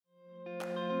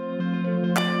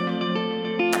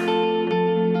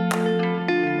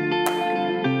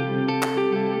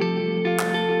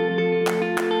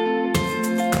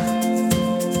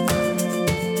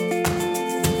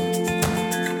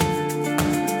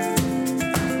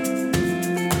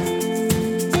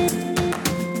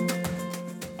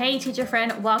teacher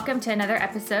friend. Welcome to another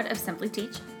episode of Simply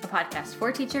Teach, a podcast for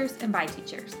teachers and by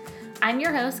teachers. I'm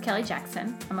your host, Kelly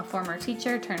Jackson. I'm a former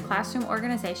teacher turned classroom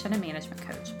organization and management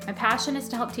coach. My passion is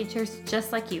to help teachers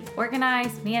just like you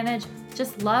organize, manage,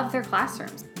 just love their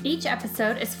classrooms. Each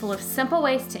episode is full of simple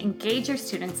ways to engage your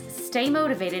students, stay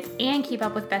motivated, and keep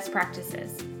up with best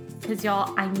practices. Because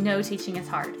y'all, I know teaching is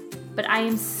hard, but I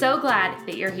am so glad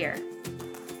that you're here.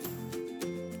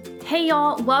 Hey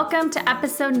y'all, welcome to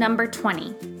episode number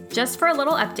 20. Just for a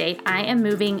little update, I am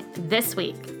moving this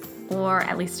week, or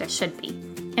at least I should be.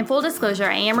 In full disclosure,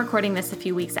 I am recording this a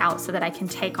few weeks out so that I can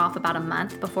take off about a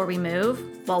month before we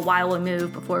move. Well, while we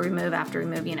move, before we move, after we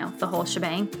move, the whole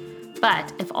shebang.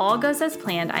 But if all goes as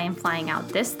planned, I am flying out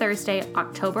this Thursday,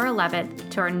 October 11th,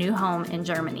 to our new home in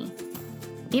Germany.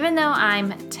 Even though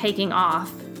I'm taking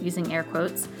off, using air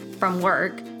quotes, from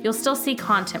work, you'll still see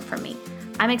content from me.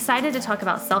 I'm excited to talk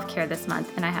about self-care this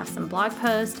month, and I have some blog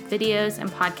posts, videos, and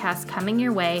podcasts coming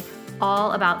your way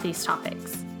all about these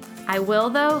topics. I will,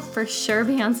 though, for sure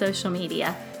be on social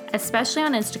media, especially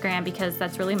on Instagram because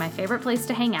that's really my favorite place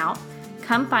to hang out.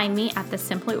 Come find me at The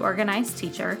Simply Organized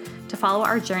Teacher to follow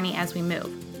our journey as we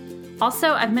move.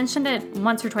 Also, I've mentioned it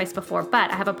once or twice before,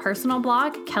 but I have a personal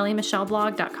blog,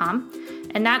 kellymichelleblog.com,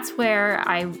 and that's where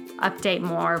I update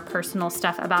more personal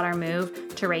stuff about our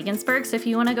move to Regensburg. So if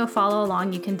you want to go follow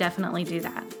along, you can definitely do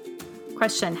that.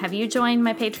 Question, have you joined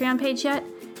my Patreon page yet?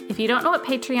 If you don't know what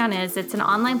Patreon is, it's an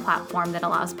online platform that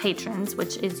allows patrons,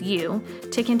 which is you,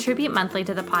 to contribute monthly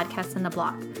to the podcast and the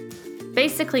blog.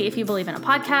 Basically, if you believe in a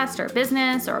podcast or a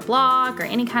business or a blog or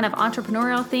any kind of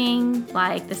entrepreneurial thing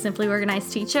like The Simply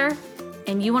Organized Teacher,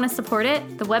 and you want to support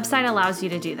it, the website allows you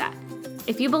to do that.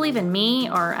 If you believe in me,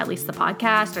 or at least the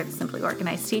podcast or The Simply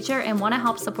Organized Teacher, and want to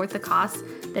help support the costs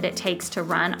that it takes to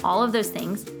run all of those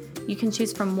things, you can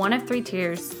choose from one of 3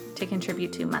 tiers to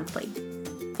contribute to monthly.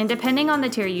 And depending on the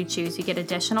tier you choose, you get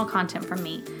additional content from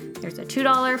me. There's a $2,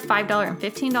 $5, and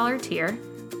 $15 tier.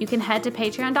 You can head to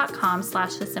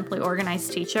patreon.com/The Simply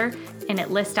Organized Teacher, and it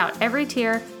lists out every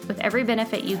tier with every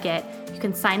benefit you get. You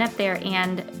can sign up there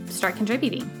and start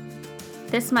contributing.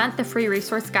 This month, the free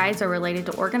resource guides are related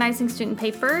to organizing student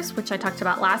papers, which I talked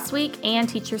about last week, and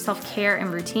teacher self-care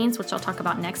and routines, which I'll talk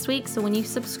about next week. So when you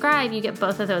subscribe, you get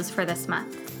both of those for this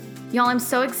month. Y'all, I'm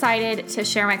so excited to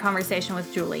share my conversation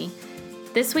with Julie.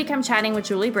 This week, I'm chatting with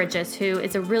Julie Bridges, who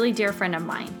is a really dear friend of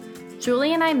mine.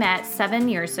 Julie and I met 7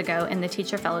 years ago in the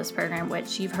Teacher Fellows Program,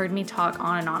 which you've heard me talk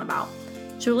on and on about.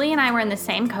 Julie and I were in the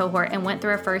same cohort and went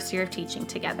through our first year of teaching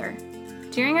together.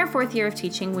 During our 4th year of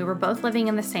teaching, we were both living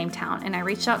in the same town, and I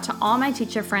reached out to all my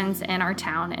teacher friends in our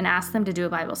town and asked them to do a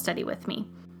Bible study with me.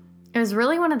 It was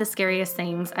really one of the scariest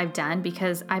things I've done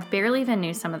because I barely even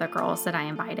knew some of the girls that I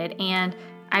invited, and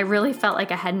I really felt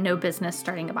like I had no business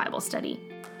starting a Bible study.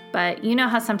 But you know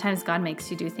how sometimes God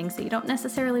makes you do things that you don't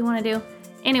necessarily want to do?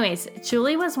 Anyways,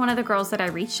 Julie was one of the girls that I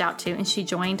reached out to, and she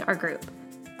joined our group.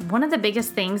 One of the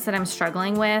biggest things that I'm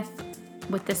struggling with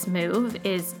this move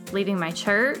is leaving my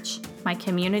church, my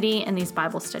community, and these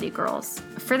Bible study girls.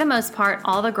 For the most part,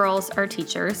 all the girls are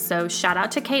teachers, so shout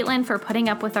out to Caitlin for putting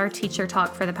up with our teacher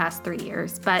talk for the past 3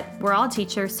 years, but we're all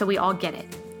teachers, so we all get it.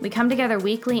 We come together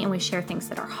weekly and we share things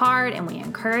that are hard and we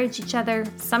encourage each other.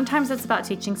 Sometimes it's about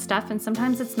teaching stuff and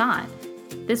sometimes it's not.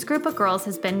 This group of girls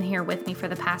has been here with me for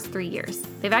the past 3 years.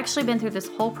 They've actually been through this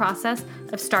whole process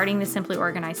of starting the Simply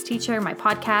Organized Teacher, my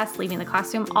podcast, leaving the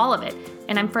classroom, all of it,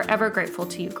 and I'm forever grateful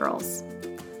to you girls.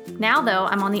 Now, though,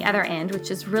 I'm on the other end, which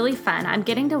is really fun. I'm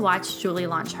getting to watch Julie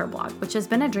launch her blog, which has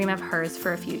been a dream of hers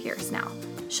for a few years now.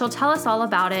 She'll tell us all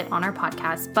about it on our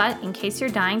podcast, but in case you're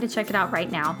dying to check it out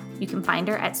right now, you can find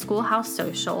her at Schoolhouse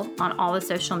Social on all the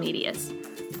social medias.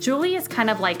 Julie is kind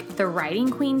of like the writing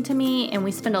queen to me, and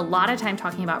we spend a lot of time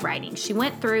talking about writing. She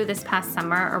went through this past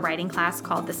summer a writing class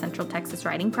called the Central Texas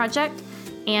Writing Project,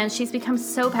 and she's become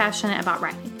so passionate about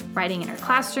writing. Writing in her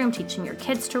classroom, teaching your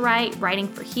kids to write, writing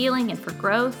for healing and for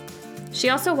growth. She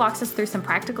also walks us through some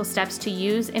practical steps to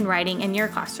use in writing in your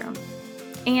classroom.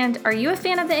 And are you a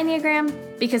fan of the Enneagram?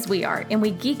 Because we are, and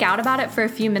we geek out about it for a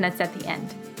few minutes at the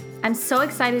end. I'm so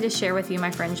excited to share with you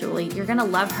my friend Julie. You're going to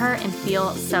love her and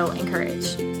feel so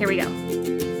encouraged. Here we go.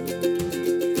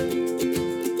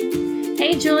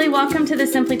 Hey, Julie, welcome to the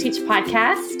Simply Teach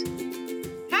podcast.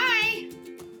 Hi.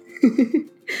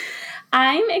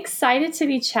 I'm excited to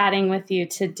be chatting with you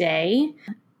today.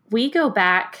 We go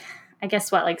back, I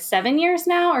guess, like 7 years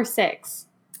now or 6?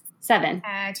 7.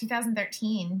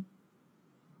 2013.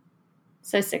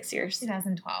 So 6 years.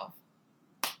 2012.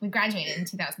 We graduated in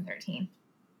 2013.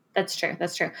 That's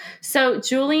true. So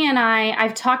Julie and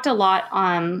I've talked a lot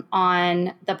on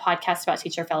the podcast about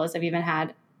Teacher Fellows. I've even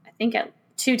had, I think,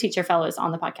 2 teacher fellows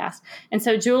on the podcast. And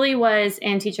so Julie was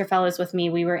in teacher fellows with me.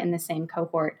 We were in the same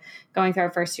cohort going through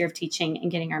our first year of teaching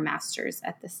and getting our master's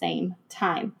at the same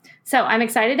time. So I'm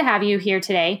excited to have you here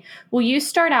today. Will you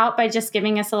start out by just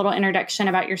giving us a little introduction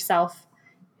about yourself,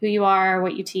 who you are,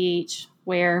 what you teach,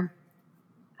 where?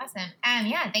 Awesome.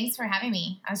 Yeah, thanks for having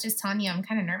me. I was just telling you, I'm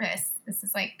kind of nervous. This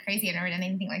is like crazy. I've never done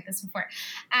anything like this before.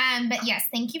 But yes,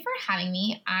 thank you for having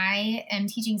me. I am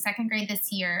teaching second grade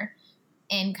this year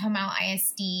in Comal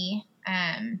ISD.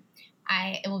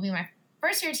 It will be my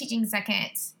first year teaching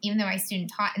second, even though I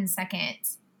student taught in second.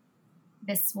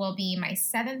 This will be my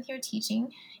 7th year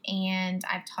teaching, and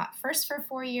I've taught first for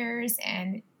 4 years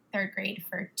and third grade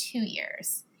for 2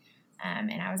 years.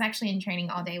 And I was actually in training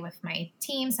all day with my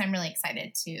team, so I'm really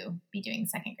excited to be doing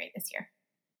second grade this year.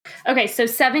 Okay, so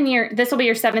this will be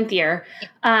your 7th year.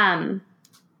 Yeah.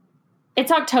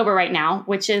 It's October right now,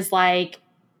 which is like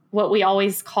what we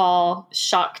always call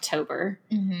Shocktober.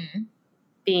 Mm-hmm.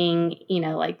 Being,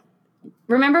 like,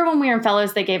 remember when we were in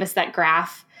fellows, they gave us that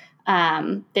graph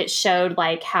that showed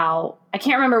like how, I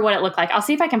can't remember what it looked like. I'll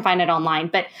see if I can find it online,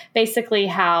 but basically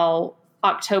how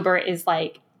October is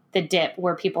like the dip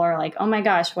where people are like, oh my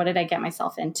gosh, what did I get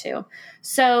myself into?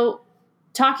 So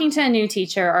talking to a new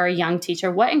teacher or a young teacher,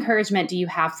 what encouragement do you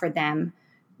have for them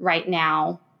right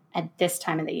now at this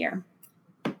time of the year?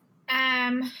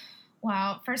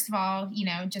 Well, first of all,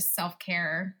 just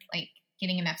self-care, like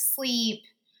getting enough sleep.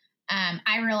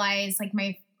 I realized like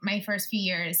my first few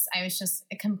years, I was just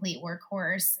a complete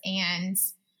workhorse, and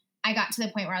I got to the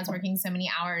point where I was working so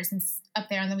many hours and up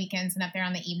there on the weekends and up there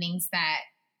on the evenings that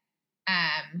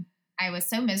I was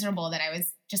so miserable that I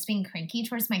was just being cranky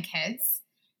towards my kids.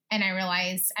 And I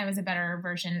realized I was a better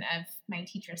version of my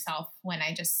teacher self when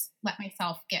I just let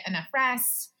myself get enough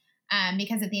rest.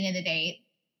 Because at the end of the day,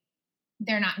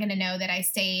 they're not going to know that I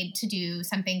stayed to do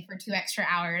something for 2 extra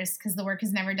hours because the work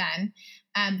is never done.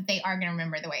 They are going to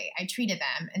remember the way I treated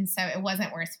them. And so it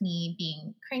wasn't worth me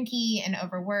being cranky and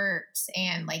overworked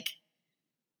and like,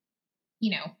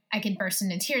 I could burst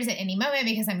into tears at any moment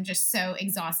because I'm just so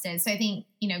exhausted. So I think,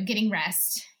 getting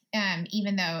rest,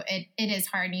 even though it is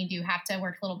hard and you do have to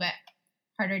work a little bit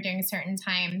harder during certain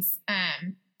times.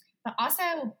 But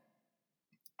also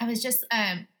I was just,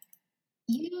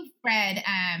 you've read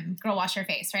Girl Wash Your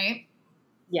Face, right?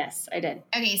 Yes, I did.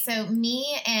 Okay, so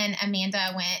me and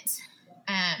Amanda went.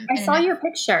 I saw your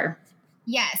picture.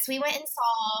 Yes, we went and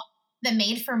saw The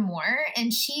Made for More,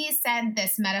 and she said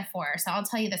this metaphor. So I'll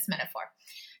tell you this metaphor.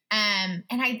 And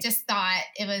I just thought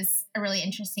it was a really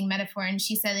interesting metaphor. And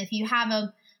she said, if you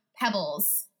have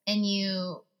pebbles and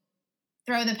you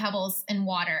throw the pebbles in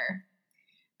water,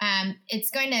 it's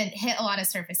going to hit a lot of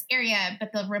surface area,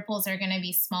 but the ripples are going to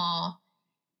be small.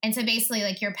 And so basically,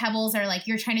 like, your pebbles are like,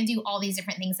 you're trying to do all these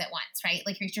different things at once, right?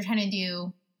 Like you're trying to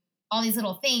do all these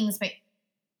little things, but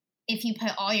if you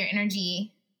put all your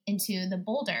energy into the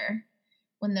boulder,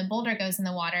 when the boulder goes in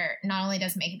the water, not only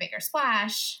does it make a bigger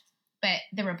splash, but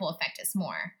the ripple effect is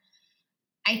more.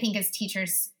 I think as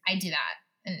teachers, I do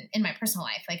that in my personal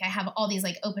life. Like I have all these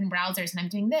like open browsers and I'm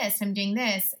doing this,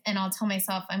 and I'll tell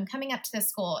myself I'm coming up to this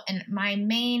school and my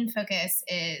main focus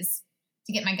is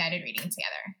to get my guided reading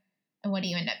together. And what do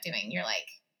you end up doing? You're like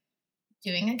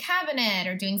doing a cabinet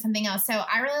or doing something else. So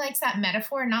I really liked that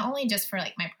metaphor, not only just for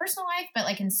like my personal life, but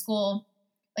like in school,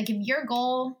 like if your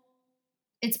goal,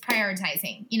 it's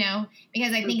prioritizing,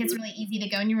 because I think it's really easy to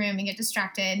go in your room and get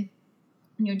distracted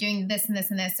and you're doing this and this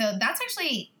and this. So that's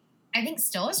actually, I think,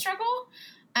 still a struggle.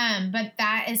 But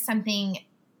that is something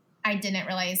I didn't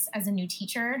realize as a new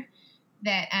teacher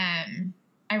that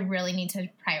I really need to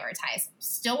prioritize.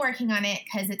 Still working on it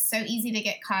because it's so easy to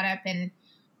get caught up in,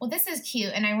 well, this is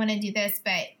cute and I want to do this,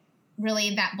 but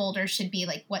really that boulder should be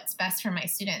like what's best for my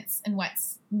students and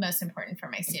what's most important for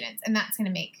my students. And that's going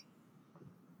to make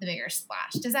the bigger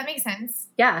splash. Does that make sense?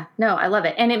 Yeah, no, I love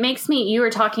it. And it makes me, you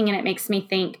were talking and it makes me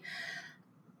think,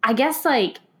 I guess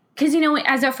like, because,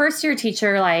 as a first year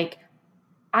teacher, like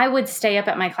I would stay up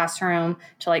at my classroom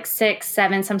till like 6,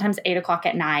 7, sometimes 8 o'clock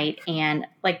at night and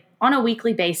like on a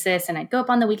weekly basis. And I'd go up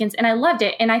on the weekends and I loved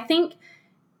it. And I think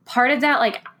part of that,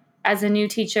 like as a new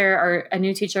teacher or a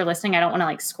new teacher listening, I don't want to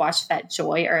like squash that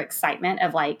joy or excitement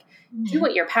of like, do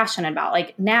what you're passionate about.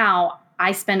 Like now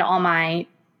I spend all my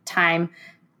time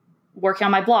working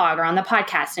on my blog or on the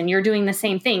podcast and you're doing the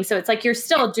same thing. So it's like, you're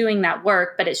still doing that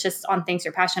work, but it's just on things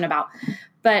you're passionate about.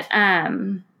 But,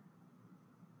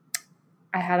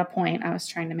 I had a point I was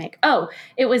trying to make. Oh,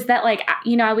 it was that like,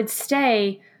 I would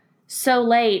stay so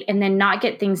late and then not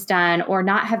get things done or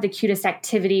not have the cutest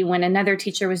activity when another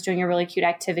teacher was doing a really cute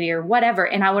activity or whatever.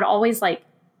 And I would always like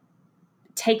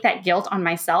take that guilt on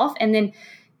myself. And then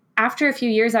after a few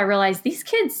years, I realized these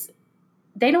kids,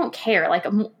 they don't care. Like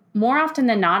more often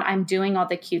than not, I'm doing all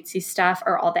the cutesy stuff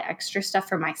or all the extra stuff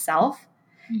for myself.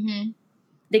 Mm-hmm.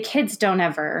 The kids don't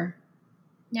ever.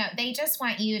 No, they just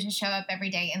want you to show up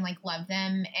every day and like love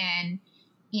them. And,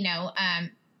 you know,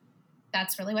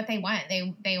 that's really what they want.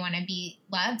 They want to be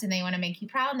loved and they want to make you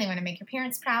proud and they want to make your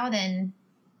parents proud. And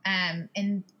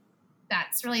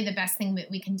that's really the best thing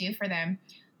that we can do for them.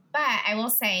 But I will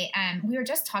say, we were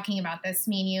just talking about this,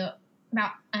 me and you,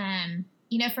 about,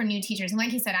 you know, for new teachers. And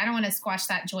like you said, I don't want to squash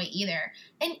that joy either.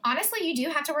 And honestly, you do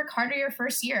have to work harder your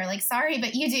first year. Like, sorry,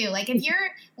 but you do. Like, if you're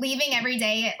leaving every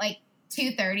day at like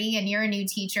 2:30 and you're a new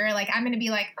teacher, like, I'm going to be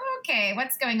like, oh, okay,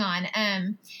 what's going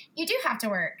on? You do have to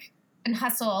work and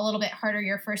hustle a little bit harder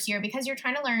your first year because you're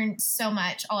trying to learn so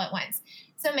much all at once.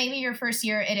 So maybe your first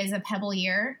year, it is a pebble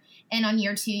year. And on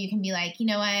year 2, you can be like, you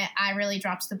know what? I really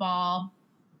dropped the ball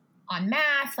on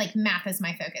math. Like, math is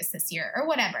my focus this year or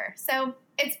whatever. So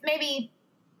it's maybe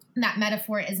that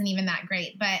metaphor isn't even that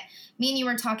great. But me and you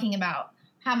were talking about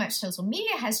how much social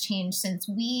media has changed since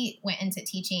we went into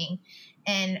teaching.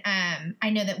 And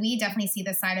I know that we definitely see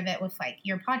the side of it with like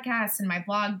your podcast and my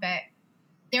blog, but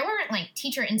there weren't like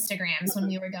teacher Instagrams when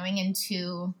we were going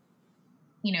into,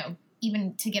 you know,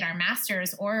 even to get our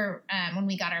master's or when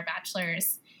we got our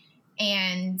bachelor's.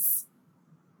 And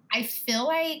I feel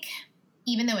like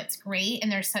even though it's great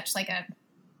and there's such like a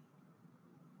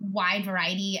wide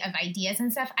variety of ideas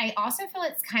and stuff, I also feel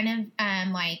it's kind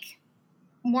of like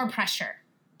more pressure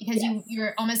because yes.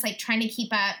 you're almost like trying to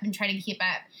keep up.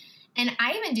 And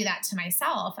I even do that to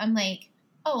myself. I'm like,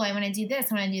 oh, I want to do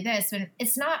this. I want to do this. But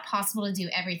it's not possible to do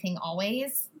everything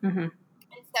always. Mm-hmm. And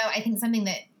so I think something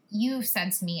that you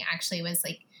said to me actually was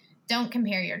like, don't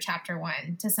compare your chapter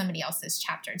 1 to somebody else's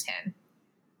chapter 10.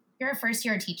 You're a first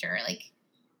year teacher. Like,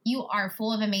 you are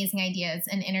full of amazing ideas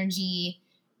and energy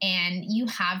and you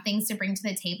have things to bring to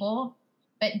the table,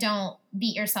 but don't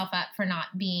beat yourself up for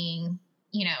not being,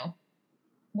 you know,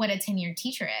 what a 10-year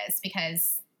teacher is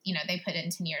because, you know, they put in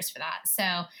 10 years for that.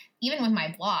 So even with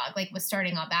my blog, like with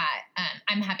starting all that,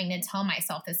 I'm having to tell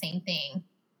myself the same thing,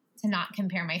 to not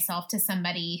compare myself to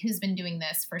somebody who's been doing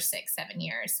this for 6-7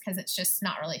 years because it's just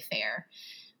not really fair.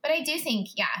 But I do think,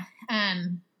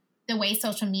 the way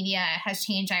social media has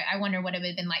changed, I wonder what it would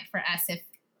have been like for us if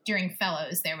during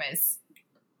fellows there was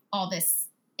all this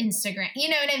Instagram, you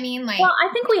know what I mean? Like, well,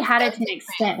 I think we had it to an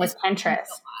extent with Pinterest.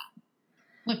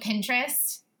 With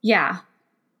Pinterest? Yeah.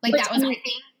 Like, that was our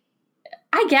thing?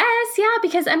 I guess, yeah,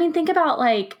 because I mean, think about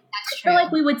like, That's I feel true.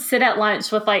 like we would sit at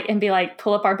lunch with like, and be like,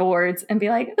 pull up our boards and be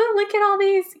like, oh, look at all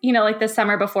these, you know, like the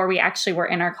summer before we actually were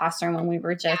in our classroom when we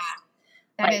were just.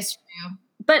 Yeah, that is true.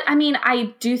 But I mean,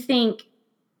 I do think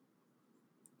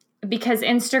because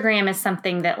Instagram is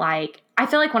something that like, I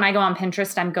feel like when I go on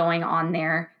Pinterest, I'm going on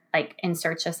there like in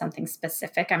search of something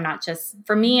specific. I'm not just,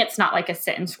 for me, it's not like a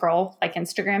sit and scroll like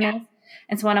Instagram is.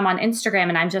 And so when I'm on Instagram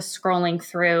and I'm just scrolling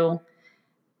through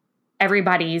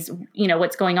everybody's, you know,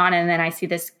 what's going on. And then I see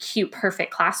this cute,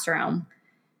 perfect classroom.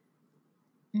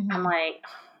 Mm-hmm. I'm like,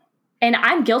 and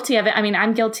I'm guilty of it. I mean,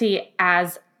 I'm guilty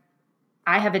as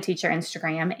I have a teacher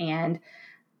Instagram and,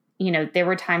 you know, there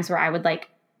were times where I would like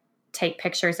take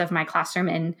pictures of my classroom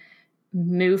and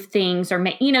move things or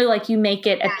make, you know, like you make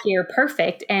it appear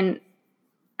perfect. And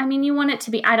I mean, you want it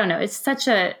to be, I don't know. It's such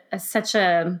a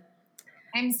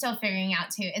I'm still figuring out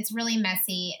too. It's really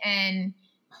messy. And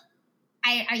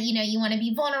I you know, you want to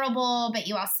be vulnerable, but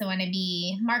you also want to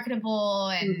be marketable.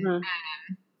 And,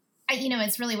 you know,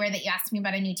 it's really weird that you asked me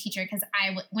about a new teacher because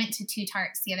I went to Two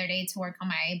Tarts the other day to work on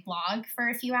my blog for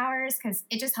a few hours because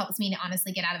it just helps me to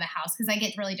honestly get out of the house because I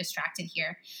get really distracted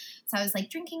here. So I was like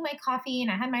drinking my coffee and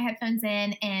I had my headphones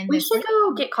in. And we should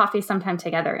go get coffee sometime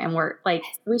together and work. Like,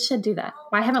 we should do that.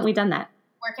 Why haven't we done that?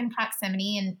 Work in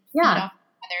proximity and feed off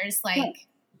others, like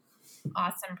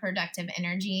awesome, productive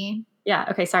energy. Yeah.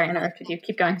 Okay. Sorry, I interrupted you.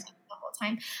 Keep going. The whole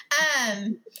time.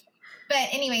 But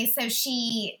anyway, so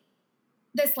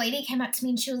this lady came up to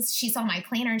me and she saw my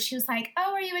planner and she was like,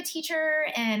 oh, are you a teacher?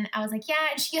 And I was like, yeah.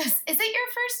 And she goes, is it your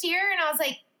first year? And I was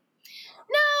like,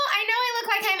 no, I know I look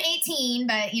like I'm 18,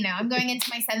 but you know, I'm going into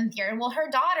my 7th year. Well, her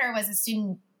daughter was a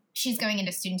student. She's going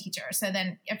into student teacher. So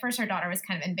then at first her daughter was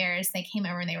kind of embarrassed. They came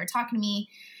over and they were talking to me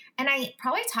and I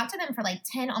probably talked to them for like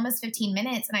 10, almost 15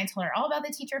 minutes. And I told her all about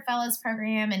the Teacher Fellows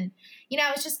program. And, you know,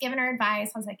 I was just giving her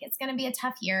advice. I was like, it's going to be a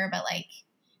tough year, but like,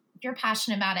 if you're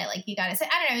passionate about it, like you got to say,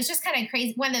 I don't know. It was just kind of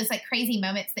crazy. One of those like crazy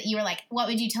moments that you were like, what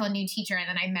would you tell a new teacher? And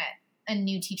then I met a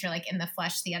new teacher like in the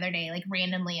flesh the other day, like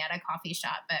randomly at a coffee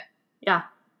shop. But yeah.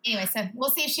 Anyway, so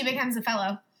we'll see if she becomes a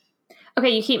fellow. Okay.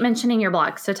 You keep mentioning your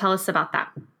blog. So tell us about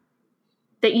that.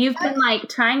 that you've been like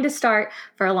trying to start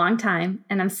for a long time.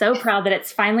 And I'm so proud that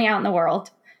it's finally out in the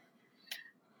world.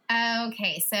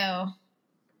 Okay. So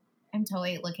I'm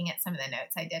totally looking at some of the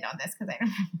notes I did on this because I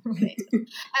don't remember what I did.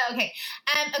 Okay.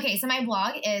 Okay. So my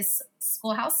blog is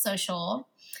Schoolhouse Social,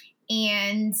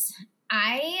 and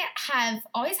I have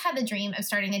always had the dream of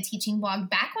starting a teaching blog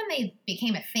back when they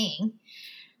became a thing.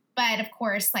 But of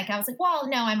course, like I was like, well,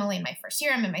 no, I'm only in my first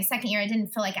year. I'm in my second year. I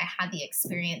didn't feel like I had the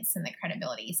experience and the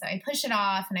credibility. So I pushed it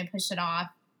off and I pushed it off.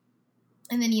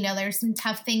 And then, there's some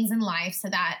tough things in life. So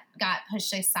that got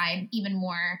pushed aside even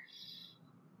more.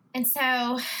 And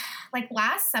so like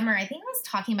last summer, I think I was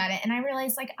talking about it and I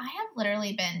realized like I have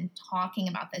literally been talking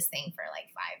about this thing for like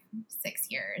 5-6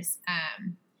 years.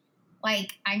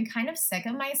 Like I'm kind of sick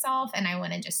of myself and I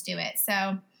want to just do it.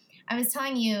 So I was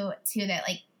telling you too that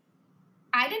like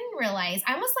I didn't realize,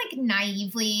 I almost like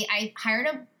naively, I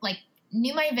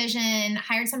knew my vision,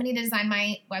 hired somebody to design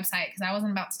my website because I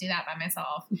wasn't about to do that by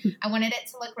myself. I wanted it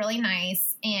to look really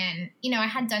nice. And, I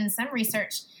had done some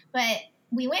research, but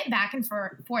we went back and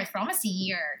forth for almost a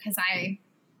year because I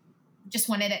just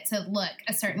wanted it to look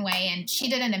a certain way. And she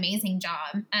did an amazing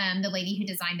job. The lady who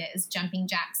designed it is Jumping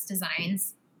Jacks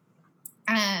Designs.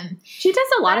 She does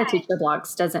a lot of teacher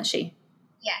blogs, doesn't she?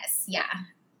 Yes. Yeah.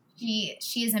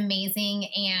 She is amazing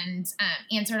and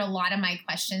answered a lot of my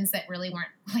questions that really weren't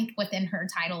like within her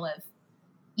title of,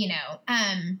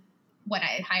 what I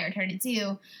had hired her to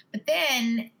do. But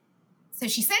then, so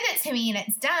she sent it to me and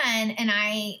it's done. And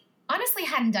I honestly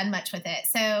hadn't done much with it.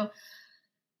 So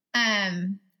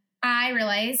I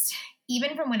realized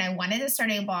even from when I wanted to start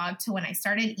a blog to when I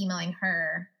started emailing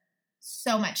her,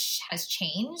 so much has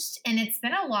changed. And it's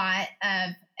been a lot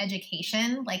of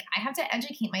education. Like I have to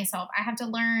educate myself. I have to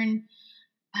learn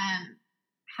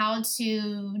how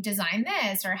to design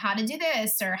this or how to do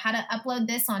this or how to upload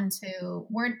this onto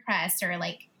WordPress, or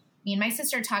like me and my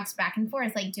sister talks back and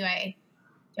forth. Like, do I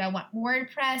want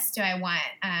WordPress? Do I want,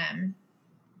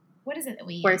 what is it that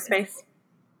we use? Squarespace.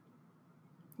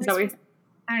 Is that what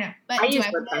I don't know. But I use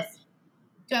WordPress.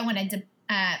 Do I want to,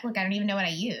 look, I don't even know what I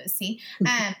use. See,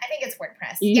 I think it's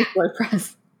WordPress. You use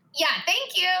WordPress. Yeah.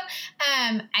 Thank you.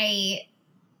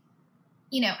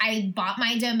 I bought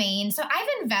my domain. So I've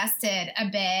invested a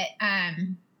bit.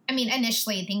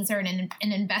 Initially things are an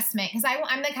investment because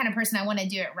I'm the kind of person I want to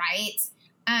do it right.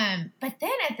 But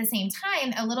then at the same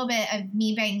time, a little bit of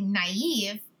me being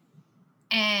naive,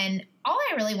 and all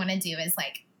I really want to do is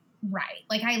like write.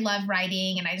 Like I love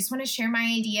writing and I just want to share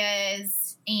my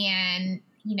ideas and,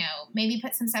 maybe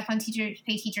put some stuff on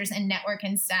Pay Teachers and network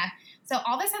and stuff. So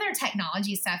all this other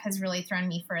technology stuff has really thrown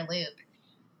me for a loop.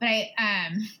 But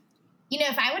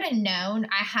if I would have known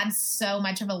I had so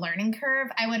much of a learning curve,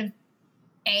 I would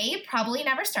have probably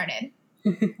never started,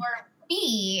 or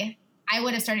B, I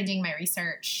would have started doing my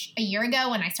research a year ago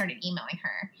when I started emailing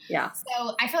her. Yeah.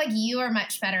 So I feel like you are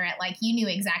much better at like, you knew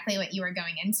exactly what you were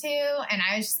going into. And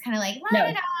I was just kind of like,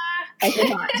 no, I did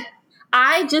not.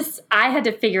 I had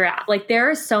to figure out, like, there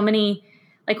are so many,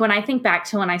 like when I think back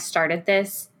to when I started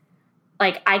this,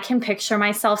 like I can picture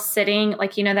myself sitting,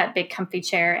 like, that big comfy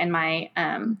chair in my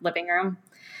living room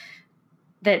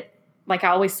that like I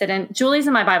always sit in. Julie's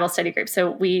in my Bible study group.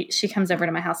 So she comes over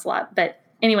to my house a lot, but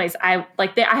anyways, I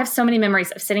have so many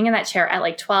memories of sitting in that chair at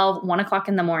like 1 o'clock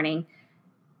in the morning,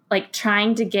 like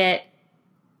trying to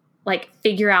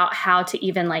figure out how to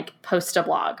even like post a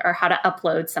blog or how to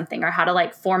upload something or how to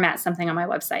like format something on my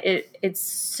website. It's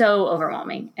so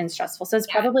overwhelming and stressful. So it's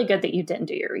probably good that you didn't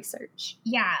do your research.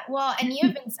 Yeah. Well, and you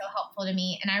have been so helpful to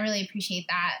me and I really appreciate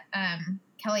that.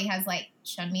 Kelly has like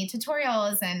shown me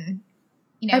tutorials and,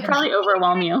 I probably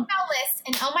overwhelm you. List.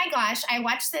 And oh my gosh,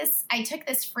 I took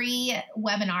this free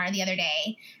webinar the other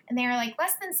day and they were like,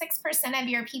 less than 6% of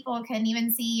your people can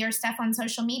even see your stuff on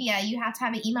social media. You have to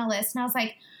have an email list. And I was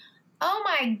like, oh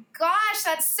my gosh,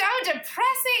 that's so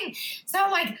depressing. So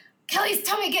I'm like, Kelly's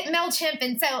told me to get MailChimp.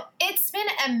 And so it's been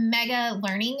a mega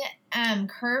learning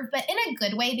curve, but in a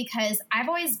good way, because I've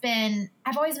always been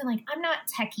like, I'm not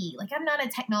techie. Like I'm not a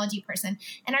technology person.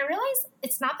 And I realize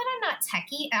it's not that I'm not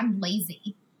techie, I'm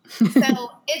lazy.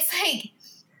 So it's like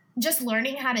just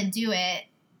learning how to do it.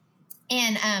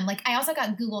 And I also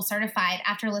got Google certified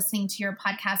after listening to your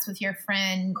podcast with your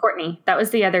friend Courtney. That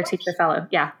was the other teacher fellow.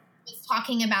 Yeah. Was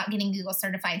talking about getting Google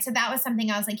certified. So that was something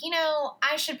I was like,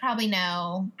 I should probably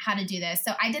know how to do this.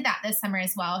 So I did that this summer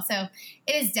as well. So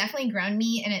it has definitely grown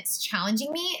me and it's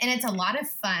challenging me and it's a lot of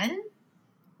fun.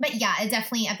 But yeah, it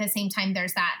definitely at the same time,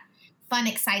 there's that fun,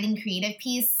 exciting, creative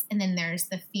piece. And then there's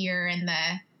the fear and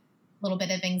the little bit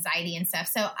of anxiety and stuff.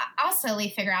 So I'll slowly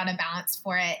figure out a balance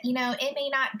for it. It may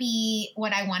not be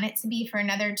what I want it to be for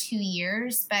another 2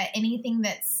 years, but anything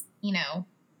that's,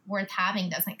 worth having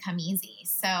doesn't come easy.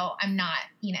 So I'm not,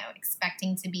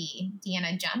 expecting to be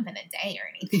Deanna Jump in a day or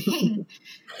anything.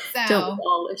 So don't we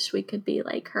all wish we could be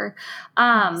like her?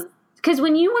 Because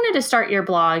when you wanted to start your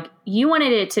blog, you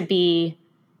wanted it to be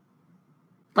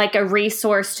like a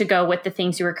resource to go with the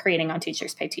things you were creating on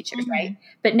Teachers Pay Teachers, right?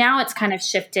 But now it's kind of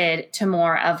shifted to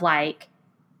more of like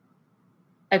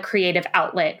a creative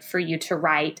outlet for you to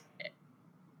write,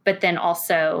 but then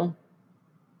also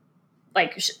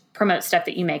like promote stuff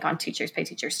that you make on Teachers Pay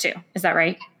Teachers too. Is that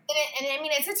right? And I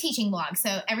mean, it's a teaching blog.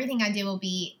 So everything I do will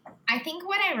be, I think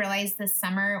what I realized this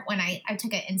summer when I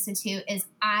took an institute is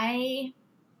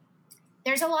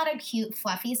there's a lot of cute,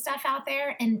 fluffy stuff out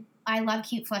there. And I love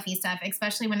cute, fluffy stuff,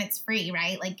 especially when it's free,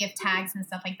 right? Like gift tags and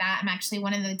stuff like that. I'm actually,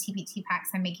 one of the TPT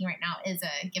packs I'm making right now is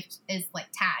like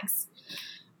tags.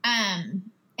 And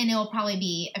it will probably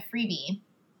be a freebie.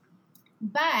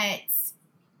 But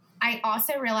I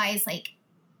also realized like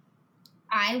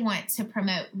I want to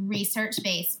promote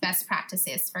research-based best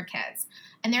practices for kids.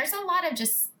 And there's a lot of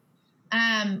just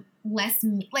less,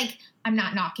 like I'm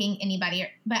not knocking anybody,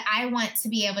 but I want to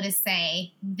be able to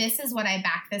say, this is what I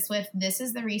back this with. This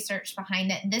is the research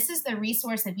behind it. This is the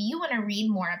resource if you want to read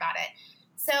more about it.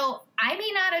 So I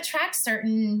may not attract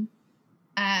certain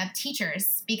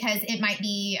teachers because it might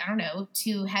be, I don't know,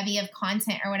 too heavy of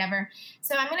content or whatever.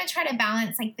 So I'm going to try to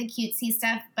balance like the cutesy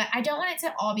stuff, but I don't want it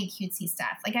to all be cutesy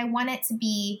stuff. Like I want it to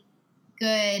be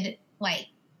good, like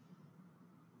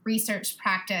research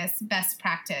practice, best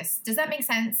practice. Does that make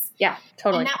sense? Yeah,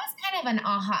 totally. And that was kind of an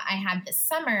aha I had this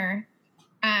summer,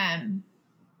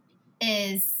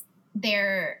 is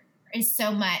there is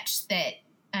so much that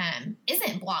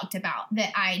isn't blogged about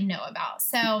that I know about.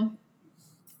 So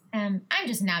I'm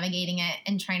just navigating it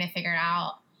and trying to figure it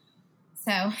out.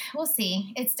 So we'll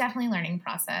see. It's definitely a learning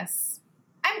process.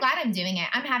 I'm glad I'm doing it.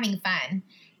 I'm having fun.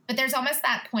 But there's almost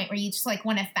that point where you just like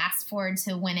want to fast forward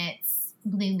to when it's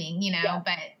blooming, Yeah.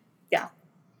 But yeah,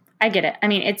 I get it. I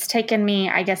mean, it's taken me,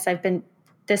 I guess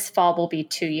this fall will be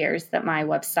 2 years that my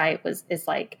website is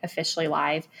like officially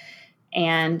live.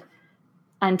 And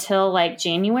until like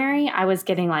January, I was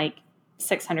getting like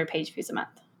 600 page views a month.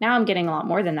 Now I'm getting a lot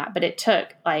more than that, but it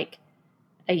took like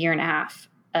a year and a half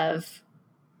of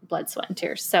blood, sweat, and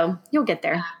tears. So you'll get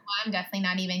there. Well, I'm definitely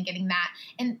not even getting that.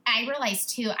 And I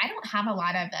realized too, I don't have a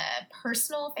lot of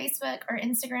personal Facebook or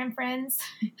Instagram friends.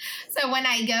 So when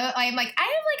I go, I'm like, I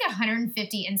have like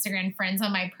 150 Instagram friends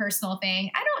on my personal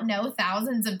thing. I don't know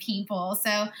thousands of people.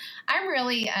 So I'm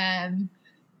really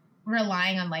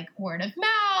relying on like word of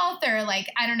mouth or like,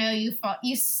 I don't know, you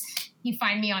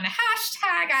find me on a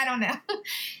hashtag. I don't know.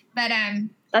 But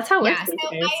that's how yeah, so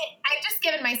I've just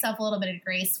given myself a little bit of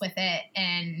grace with it,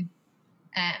 and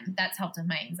that's helped with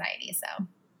my anxiety. So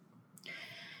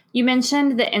you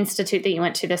mentioned the institute that you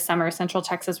went to this summer, Central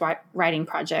Texas Writing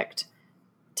Project.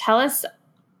 Tell us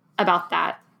about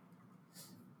that.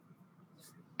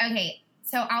 Okay,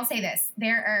 so I'll say this.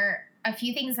 There are a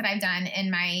few things that I've done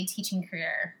in my teaching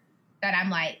career that I'm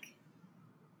like,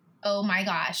 oh my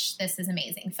gosh, this is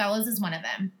amazing. Fellows is one of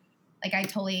them. Like I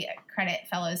totally credit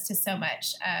Fellows to so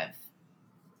much of,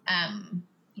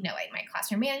 like my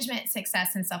classroom management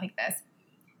success and stuff like this.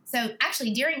 So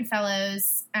actually during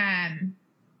Fellows,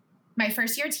 my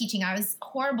first year teaching, I was a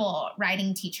horrible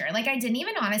writing teacher. Like I didn't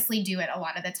even honestly do it a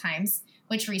lot of the times,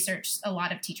 which research a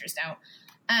lot of teachers don't.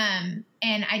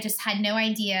 And I just had no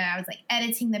idea. I was like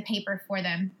editing the paper for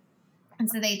them. And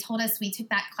so they told us, we took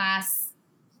that class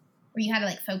where you had to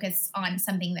like focus on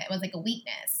something that was like a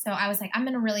weakness. So I was like, I'm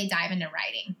going to really dive into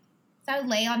writing. So I would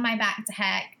lay on my back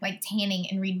deck, like tanning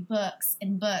and read books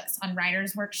and books on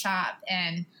Writer's Workshop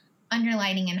and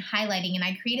underlining and highlighting. And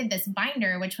I created this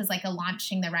binder, which was like a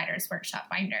launching the Writer's Workshop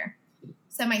binder.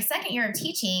 So my second year of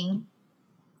teaching,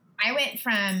 I went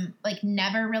from like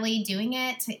never really doing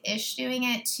it to ish doing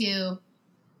it to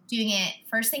doing it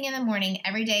first thing in the morning,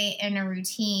 every day in a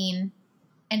routine,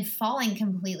 and falling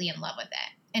completely in love with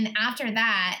it. And after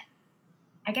that,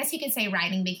 I guess you could say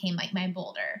writing became like my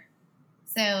boulder.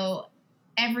 So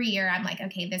every year I'm like,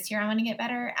 okay, this year I want to get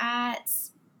better at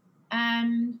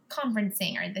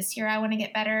conferencing, or this year I want to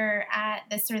get better at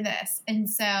this or this. And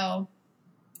so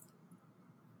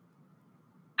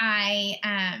I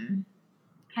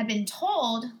had been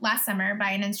told last summer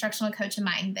by an instructional coach of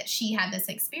mine that she had this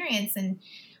experience and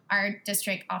our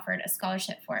district offered a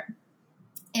scholarship for it.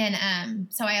 And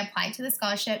so I applied to the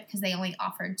scholarship because they only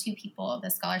offered 2 people the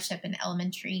scholarship, an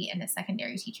elementary and a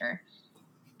secondary teacher,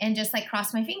 and just like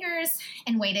crossed my fingers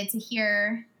and waited to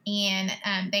hear. And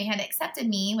they had accepted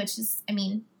me, which is, I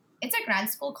mean, it's a grad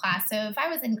school class. So if I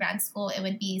was in grad school, it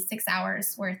would be 6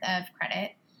 hours worth of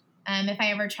credit. If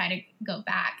I ever try to go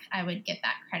back, I would get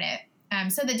that credit.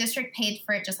 So the district paid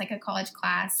for it just like a college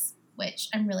class, which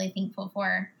I'm really thankful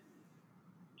for.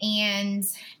 And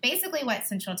basically what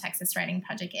Central Texas Writing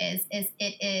Project is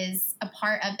it is a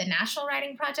part of the National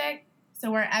Writing Project.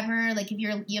 So wherever, like if you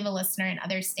have a listener in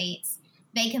other states,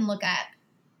 they can look up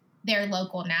their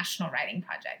local National Writing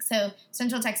Project. So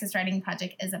Central Texas Writing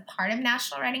Project is a part of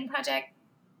National Writing Project.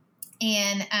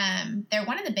 And they're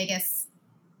one of the biggest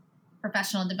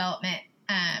professional development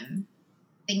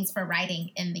things for writing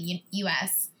in the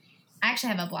U.S. I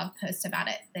actually have a blog post about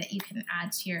it that you can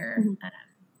add to your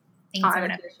things or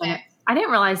whatever. I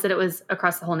didn't realize that it was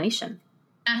across the whole nation.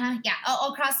 Yeah,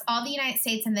 across all the United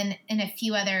States and then in a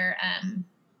few other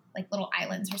like little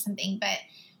islands or something. But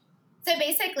so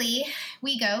basically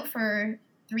we go for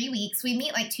 3 weeks. We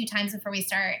meet like 2 times before we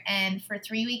start. And for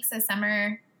 3 weeks of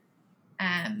summer,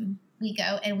 we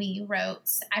go and we wrote.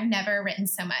 I've never written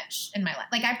so much in my life.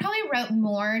 Like I probably wrote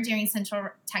more during Central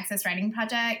Texas Writing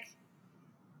Project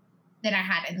than I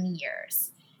had in years.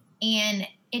 And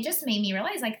it just made me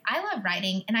realize like I love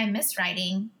writing and I miss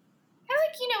writing. Kind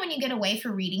of like, when you get away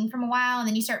for reading from a while and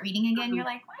then you start reading again, you're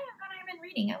like, why haven't I been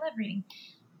reading? I love reading.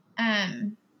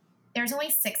 There was only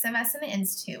 6 of us in the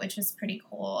Institute, which was pretty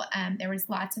cool. There was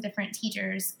lots of different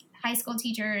teachers, high school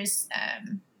teachers,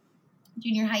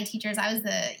 junior high teachers. I was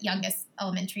the youngest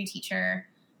elementary teacher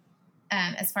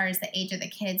as far as the age of the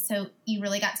kids. So you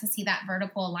really got to see that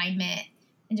vertical alignment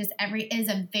and just it is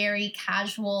a very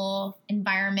casual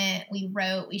environment. We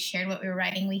wrote, we shared what we were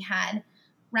writing. We had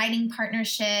writing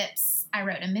partnerships. I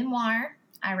wrote a memoir.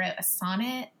 I wrote a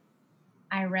sonnet.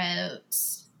 I wrote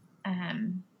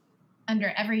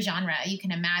under every genre you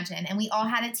can imagine. And we all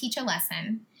had to teach a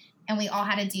lesson and we all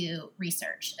had to do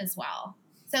research as well.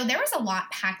 So there was a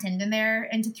lot packed into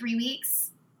 3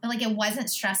 weeks, but like it wasn't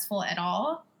stressful at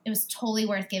all. It was totally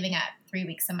worth giving up 3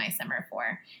 weeks of my summer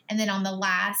for. And then on the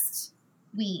last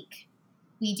week,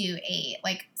 we do a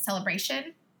like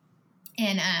celebration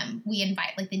and we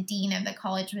invite like the dean of the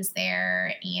college was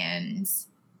there and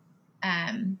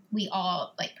we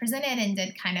all like presented and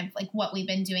did kind of like what we've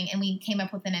been doing and we came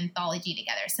up with an anthology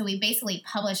together. So we basically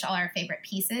published all our favorite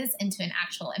pieces into an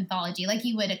actual anthology like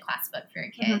you would a class book for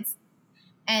your kids.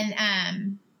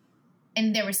 Mm-hmm.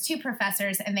 And there was 2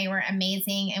 professors and they were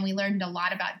amazing and we learned a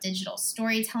lot about digital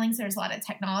storytelling. So there was a lot of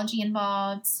technology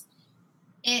involved.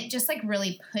 It just like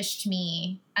really pushed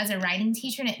me as a writing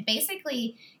teacher. And it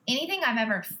basically anything I've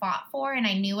ever fought for and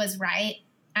I knew was right,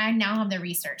 I now have the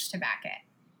research to back it.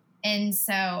 And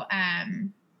so,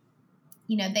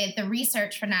 the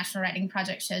research for National Writing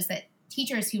Project shows that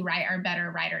teachers who write are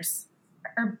better writers,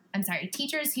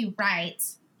 teachers who write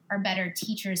are better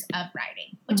teachers of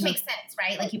writing, which mm-hmm. makes sense,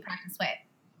 right? Like you practice what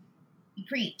you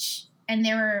preach. And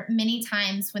there were many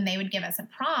times when they would give us a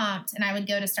prompt and I would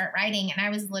go to start writing and I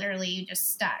was literally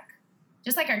just stuck,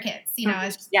 just like our kids, mm-hmm.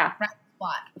 it's just write a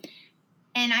block.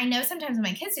 And I know sometimes when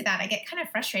my kids do that, I get kind of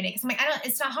frustrated because I'm like,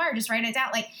 it's not hard, just write it down.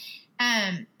 Like,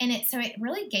 so it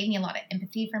really gave me a lot of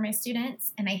empathy for my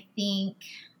students. And I think,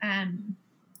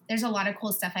 there's a lot of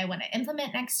cool stuff I want to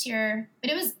implement next year, but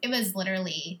it was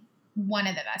literally one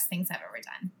of the best things I've ever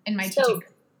done in my teaching.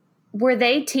 Were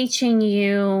they teaching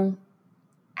you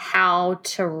how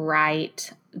to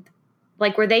write?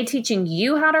 Like, were they teaching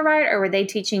you how to write or were they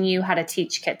teaching you how to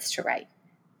teach kids to write?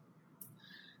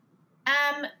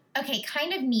 Okay,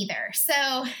 kind of neither.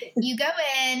 So you go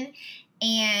in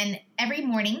and every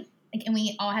morning, and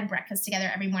we all had breakfast together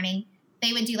every morning,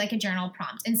 they would do like a journal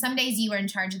prompt. And some days you were in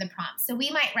charge of the prompt. So we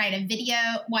might watch a video,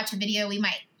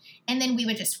 and then we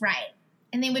would just write.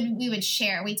 And then we would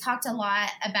share. We talked a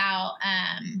lot about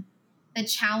the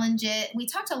challenges. We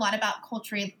talked a lot about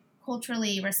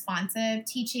culturally responsive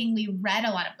teaching. We read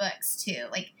a lot of books too.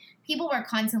 Like people were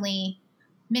constantly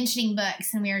mentioning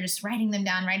books and we were just writing them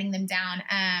down.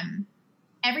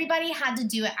 Everybody had to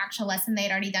do an actual lesson they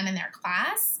had already done in their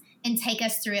class and take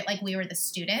us through it like we were the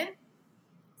student.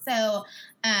 So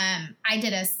I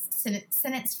did a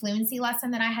sentence fluency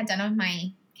lesson that I had done with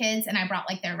my kids and I brought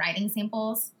like their writing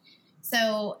samples.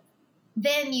 So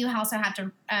then you also have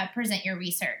to present your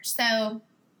research. So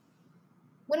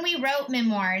when we wrote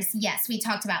memoirs, yes, we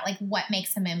talked about like what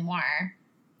makes a memoir.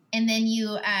 And then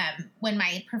when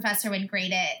my professor would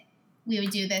grade it, we would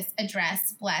do this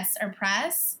address, bless, or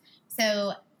press.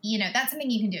 So, that's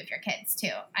something you can do with your kids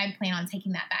too. I plan on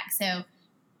taking that back. So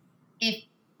if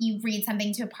you read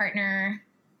something to a partner,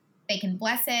 they can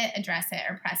bless it, address it,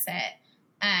 or press it.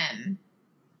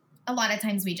 A lot of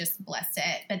times we just blessed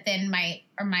it, but then my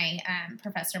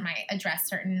professor might address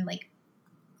certain like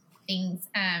things,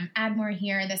 add more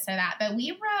here, this or that. But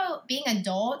we wrote, being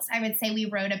adults, I would say we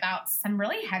wrote about some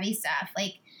really heavy stuff.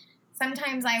 Like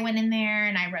sometimes I went in there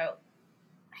and I wrote,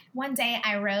 one day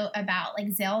I wrote about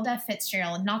like Zelda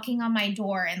Fitzgerald knocking on my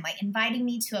door and like inviting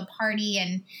me to a party.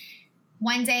 And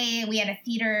one day we had a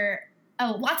theater,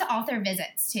 lots of author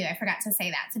visits too. I forgot to say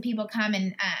that. So people come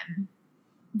and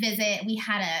visit. We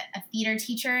had a theater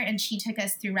teacher, and she took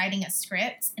us through writing a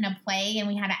script in a play, and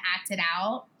we had to act it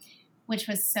out, which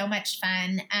was so much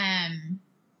fun.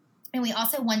 And we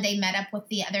also one day met up with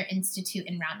the other institute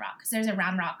in Round Rock, because there's a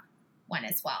Round Rock one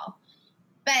as well.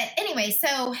 But anyway,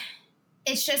 so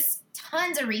it's just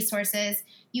tons of resources.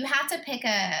 You have to pick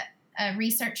a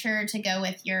researcher to go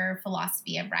with your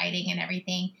philosophy of writing and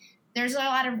everything. There's a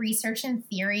lot of research and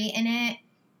theory in it.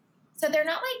 So they're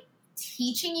not like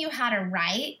teaching you how to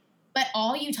write, but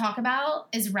all you talk about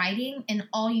is writing, and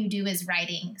all you do is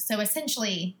writing. So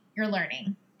essentially you're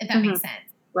learning, if that makes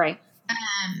sense. Right.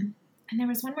 And there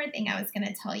was one more thing I was going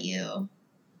to tell you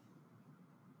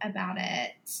about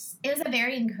it. It was a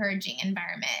very encouraging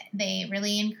environment. They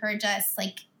really encourage us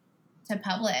like to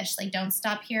publish, like don't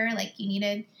stop here. Like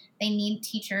they need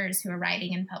teachers who are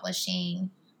writing and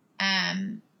publishing.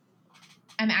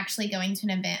 I'm actually going to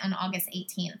an event on August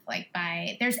 18th. What are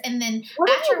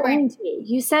you going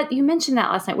to? You mentioned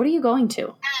that last night. What are you going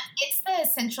to? It's the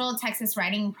Central Texas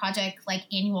Writing Project like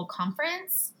annual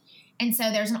conference. And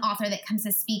so there's an author that comes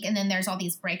to speak, and then there's all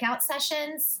these breakout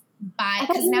sessions. I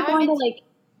thought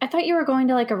you were going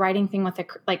to like a writing thing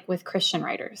with Christian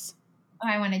writers. Oh,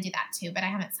 I want to do that too, but I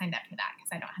haven't signed up for that because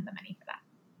I don't have the money for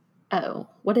that. Oh,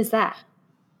 what is that?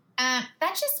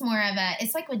 That's just more of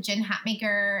it's like with Jen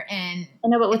Hatmaker and... I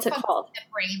know, but what's it called? The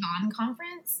Brave On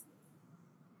Conference.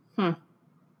 I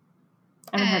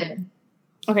haven't heard of it.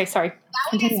 Okay, sorry.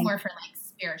 That one is more for like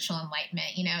spiritual enlightenment,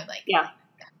 like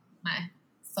my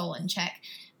soul in check.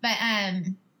 But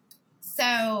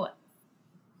so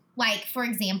like, for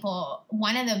example,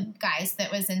 one of the guys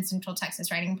that was in Central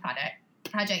Texas Writing Project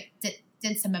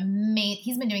did some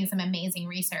he's been doing some amazing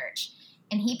research.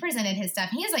 And he presented his stuff.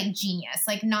 He is like genius.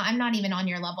 Like, I'm not even on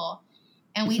your level.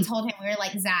 And we told him, we were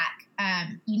like, Zach,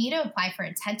 you need to apply for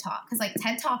a TED Talk. Because like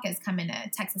TED Talk is coming to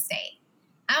Texas State.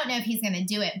 I don't know if he's going to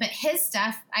do it, but his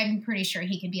stuff, I'm pretty sure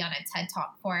he could be on a TED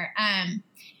Talk for. And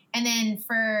then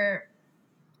for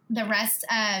the rest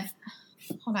of,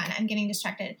 hold on, I'm getting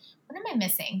distracted. What am I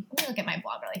missing? Let me look at my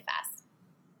blog really fast.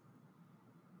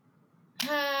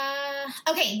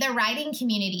 Okay, the writing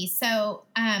community. So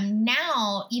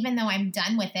now, even though I'm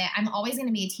done with it, I'm always going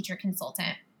to be a teacher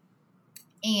consultant.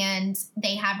 And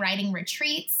they have writing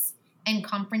retreats and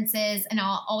conferences, and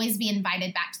I'll always be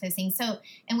invited back to those things. So,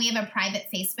 and we have a private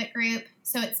Facebook group.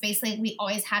 So it's basically, we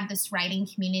always have this writing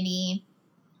community.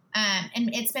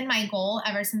 And it's been my goal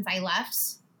ever since I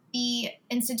left the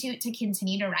Institute to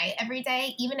continue to write every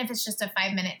day, even if it's just a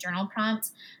 5-minute journal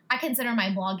prompt. I consider my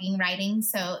blogging writing,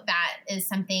 so that is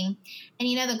something.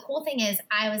 And the cool thing is,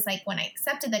 I was like, when I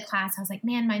accepted the class, I was like,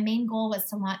 man, my main goal was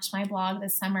to launch my blog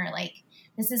this summer. Like,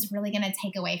 this is really going to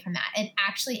take away from that. It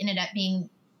actually ended up being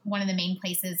one of the main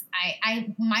places.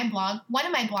 One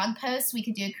of my blog posts, we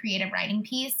could do a creative writing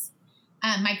piece.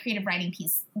 My creative writing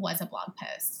piece was a blog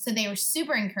post. So they were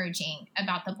super encouraging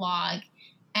about the blog.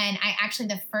 And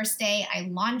the first day I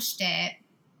launched it,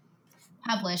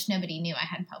 published, nobody knew I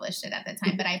had published it at the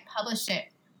time, but I published it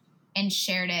and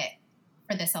shared it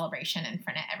for the celebration in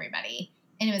front of everybody.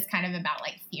 And it was kind of about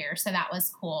like fear. So that was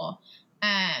cool.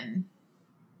 And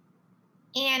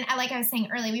like I was saying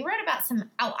earlier, we wrote about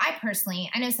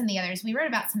I know some of the others, we wrote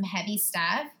about some heavy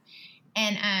stuff.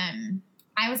 And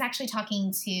I was actually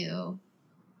talking to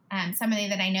somebody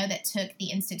that I know that took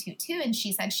the Institute too, and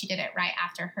she said she did it right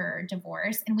after her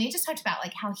divorce. And we just talked about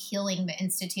like how healing the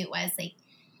Institute was, like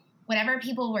whatever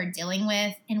people were dealing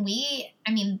with. And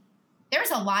there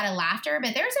was a lot of laughter,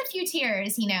 but there was a few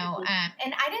tears, and I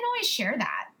didn't always share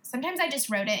that. Sometimes I just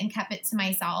wrote it and kept it to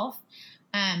myself.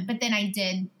 But then I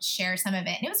did share some of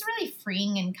it, and it was really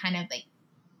freeing and kind of like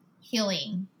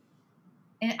healing.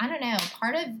 And I don't know,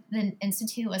 part of the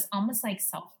Institute was almost like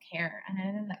self-care. And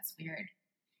I know that's weird.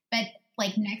 But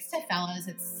like next to fellows,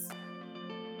 it's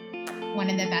one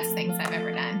of the best things I've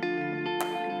ever done.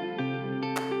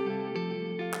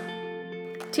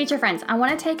 Teacher friends, I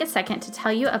want to take a second to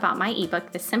tell you about my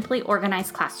ebook, The Simply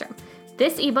Organized Classroom.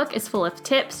 This ebook is full of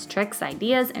tips, tricks,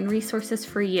 ideas, and resources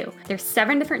for you. There's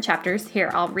 7 different chapters. Here,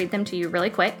 I'll read them to you really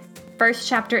quick. First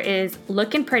chapter is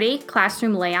Lookin' Pretty,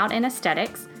 Classroom Layout and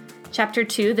Aesthetics. Chapter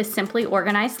 2, The Simply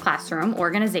Organized Classroom,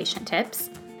 Organization Tips.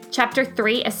 Chapter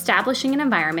 3, Establishing an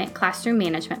Environment, Classroom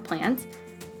Management Plans.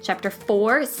 Chapter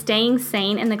 4, Staying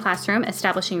Sane in the Classroom,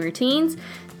 Establishing Routines.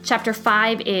 Chapter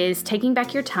 5 is Taking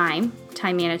Back Your Time,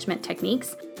 Time Management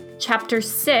Techniques. Chapter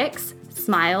 6,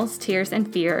 Smiles, Tears,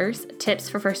 and Fears, Tips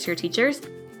for First-Year Teachers.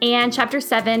 And chapter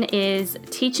 7 is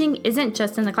teaching isn't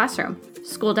just in the classroom,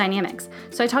 school dynamics.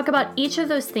 So I talk about each of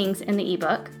those things in the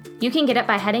ebook. You can get it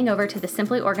by heading over to the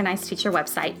Simply Organized Teacher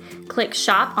website. Click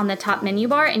shop on the top menu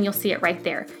bar and you'll see it right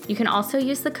there. You can also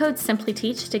use the code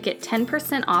SimplyTeach to get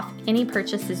 10% off any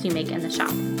purchases you make in the shop.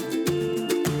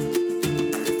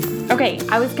 Okay,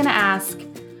 I was going to ask,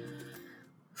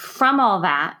 from all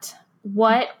that,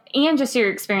 and just your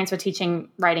experience with teaching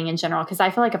writing in general, because I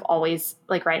feel like I've always,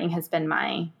 like, writing has been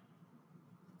my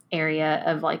area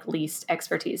of, like, least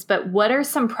expertise. But what are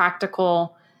some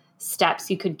practical steps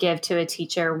you could give to a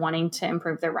teacher wanting to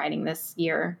improve their writing this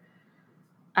year?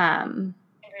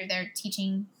 They're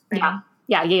teaching writing?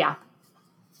 Yeah.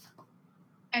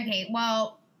 Okay,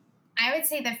 well, I would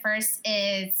say the first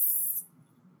is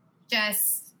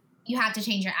just you have to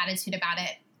change your attitude about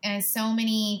it. And so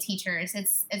many teachers,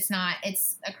 it's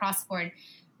across the board.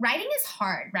 Writing is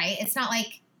hard, right? It's not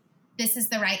like this is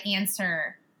the right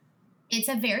answer. It's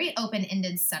a very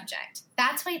open-ended subject.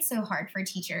 That's why it's so hard for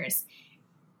teachers.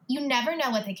 You never know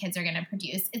what the kids are going to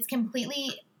produce. It's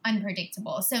completely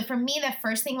unpredictable. So for me, the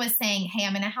first thing was saying, hey,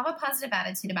 I'm going to have a positive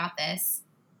attitude about this,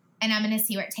 and I'm going to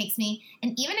see where it takes me.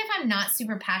 And even if I'm not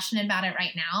super passionate about it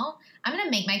right now, I'm going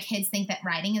to make my kids think that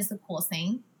writing is the coolest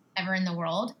thing ever in the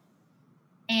world.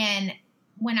 And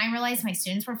when I realized my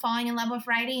students were falling in love with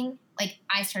writing, like,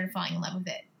 I started falling in love with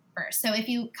it first. So if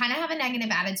you kind of have a negative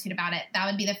attitude about it, that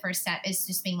would be the first step, is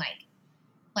just being like,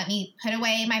 let me put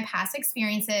away my past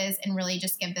experiences and really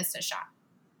just give this a shot.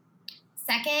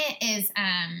 Second is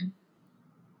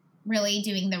really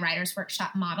doing the writer's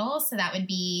workshop model. So that would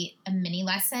be a mini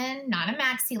lesson, not a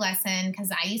maxi lesson,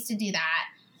 because I used to do that.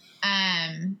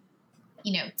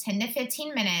 10 to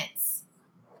 15 minutes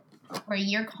where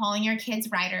you're calling your kids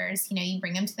writers. You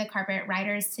bring them to the carpet.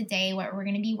 Writers, today what we're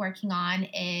going to be working on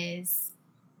is,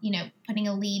 putting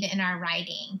a lead in our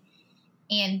writing.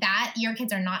 And that your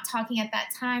kids are not talking at that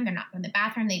time. They're not in the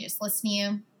bathroom. They just listen to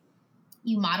you.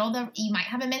 You might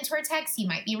have a mentor text. You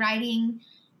might be writing.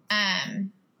 But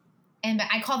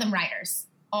I call them writers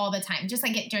all the time. Just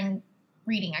like during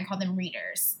reading, I call them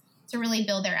readers, to really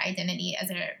build their identity as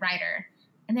a writer.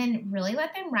 And then really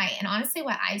let them write. And honestly,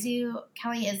 what I do,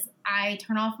 Kelly, is I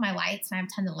turn off my lights, and I have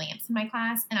tons of lamps in my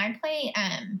class. And I play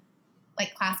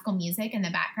like classical music in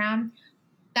the background.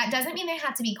 That doesn't mean they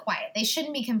have to be quiet. They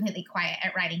shouldn't be completely quiet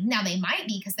at writing. Now, they might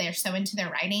be because they're so into their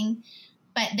writing,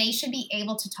 but they should be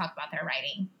able to talk about their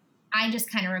writing. I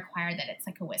just kind of require that it's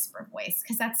like a whisper voice,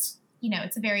 because that's,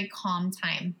 it's a very calm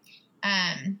time.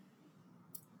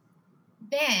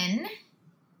 Then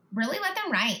really let them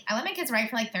write. I let my kids write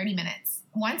for like 30 minutes.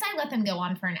 Once I let them go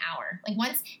on for an hour,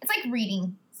 it's like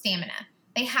reading stamina.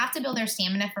 They have to build their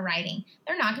stamina for writing.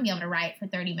 They're not going to be able to write for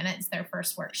 30 minutes their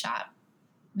first workshop.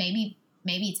 Maybe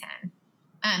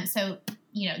 10. So,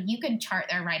 you could chart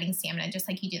their writing stamina just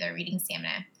like you do their reading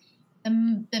stamina.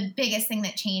 The biggest thing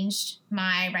that changed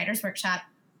my writer's workshop,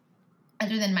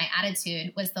 other than my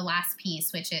attitude, was the last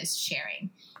piece, which is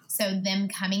sharing. So them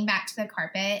coming back to the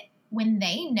carpet, when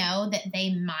they know that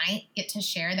they might get to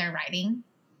share their writing,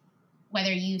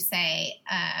 whether you say,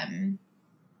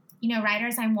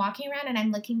 writers, I'm walking around and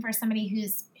I'm looking for somebody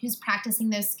who's practicing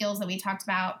those skills that we talked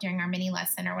about during our mini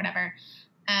lesson or whatever.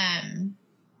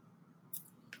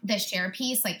 The share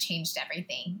piece changed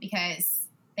everything, because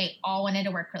they all wanted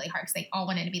to work really hard, because they all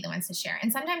wanted to be the ones to share.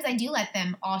 And sometimes I do let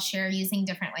them all share using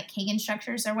different Kagan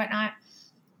structures or whatnot.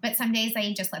 But some days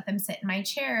I just let them sit in my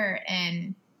chair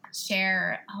and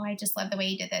share, oh, I just love the way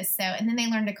you did this. So, and then they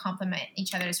learn to compliment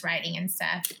each other's writing and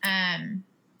stuff.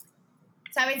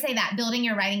 So I would say that building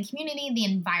your writing community, the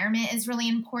environment is really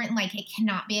important. It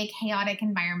cannot be a chaotic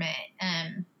environment.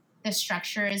 The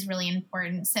structure is really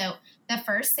important. So the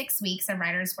first 6 weeks of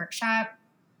Writer's Workshop,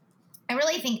 I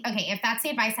really think, okay, if that's the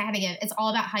advice I had to give, it's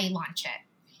all about how you launch it.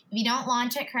 If you don't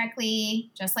launch it correctly,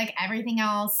 just like everything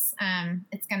else,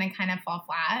 it's going to kind of fall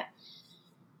flat.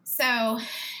 So,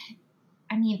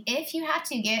 if you have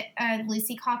to get a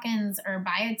Lucy Calkins or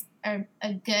buy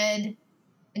a good,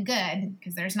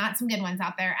 because there's not some good ones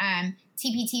out there,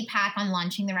 TPT pack on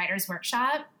launching the Writer's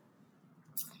Workshop.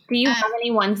 Do you have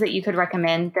any ones that you could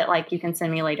recommend that you can send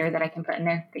me later that I can put in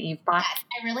there that you've bought? Yes,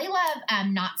 I really love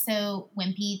Not So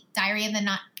Wimpy, Diary of the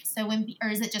Not So Wimpy, or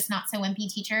is it just Not So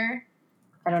Wimpy Teacher?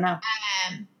 I don't know.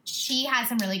 She has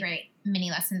some really great mini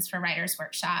lessons for Writer's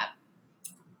Workshop.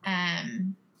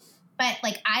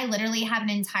 But I literally have an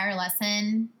entire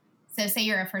lesson. So say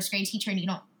you're a first grade teacher and you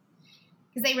don't,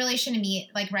 because they really shouldn't be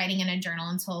writing in a journal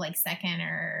until second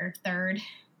or third.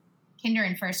 Kinder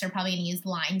and first are probably going to use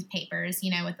lined papers,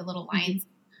 with the little lines.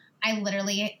 Mm-hmm. I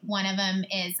literally, one of them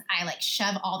is I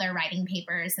shove all their writing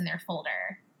papers in their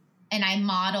folder, and I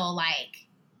model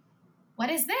what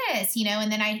is this? You know,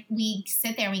 and then we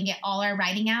sit there, we get all our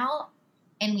writing out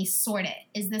and we sort it.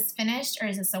 Is this finished or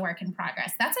is this a work in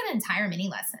progress? That's an entire mini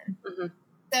lesson. Mm-hmm.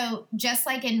 So just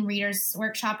like in Reader's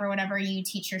Workshop or whatever you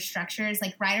teach your structures,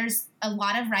 like a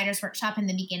lot of Writer's Workshop in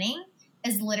the beginning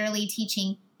is literally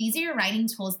teaching, these are your writing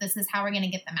tools. This is how we're going to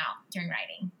get them out during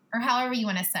writing, or however you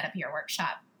want to set up your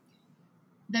workshop.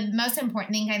 The most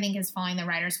important thing, I think, is following the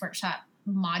Writer's Workshop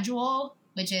module,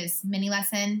 which is mini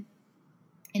lesson,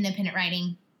 independent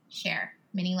writing, share.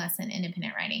 Mini lesson,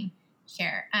 independent writing,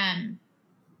 share. And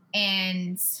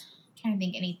I'm trying to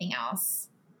think anything else.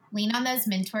 Lean on those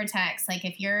mentor texts. Like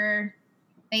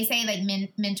they say like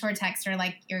mentor texts are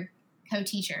like your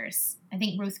co-teachers. I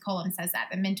think Ruth Colum says that.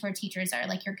 The mentor teachers are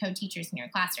like your co-teachers in your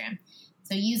classroom.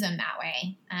 So use them that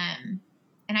way.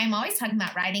 And I'm always talking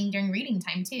about writing during reading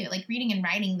time too. Like reading and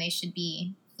writing, they should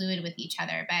be fluid with each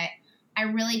other. But I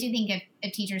really do think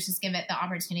if teachers just give it the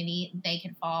opportunity, they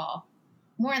could fall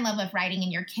more in love with writing,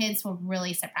 and your kids will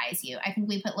really surprise you. I think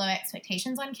we put low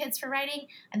expectations on kids for writing.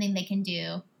 I think they can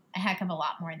do a heck of a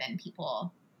lot more than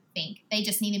people think. They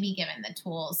just need to be given the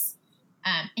tools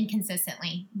and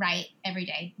consistently write every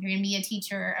day. You're going to be a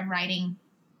teacher of writing,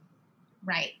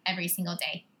 write every single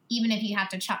day. Even if you have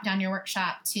to chop down your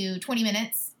workshop to 20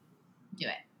 minutes, do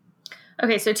it.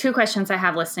 Okay, so 2 questions I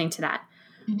have listening to that.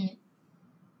 Mm-hmm.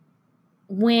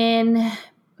 When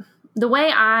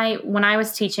I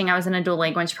was teaching, I was in a dual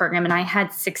language program and I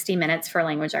had 60 minutes for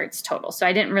language arts total. So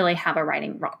I didn't really have a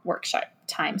writing workshop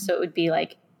time. So it would be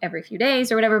like every few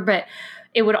days or whatever, but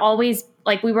it would always,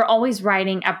 like, we were always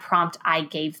writing a prompt I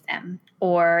gave them,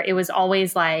 or it was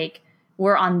always like,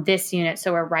 we're on this unit,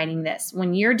 so we're writing this.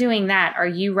 When you're doing that, are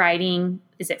you writing,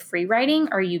 is it free writing?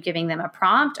 Or are you giving them a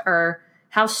prompt, or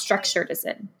how structured is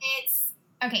it?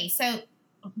 Okay. So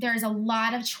there's a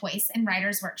lot of choice in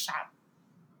Writer's Workshop.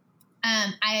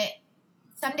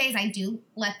 Some days I do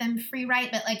let them free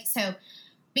write, but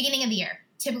beginning of the year,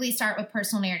 typically start with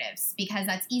personal narratives because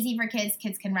that's easy for kids.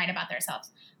 Kids can write about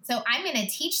themselves. So I'm going to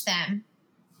teach them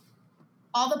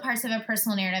all the parts of a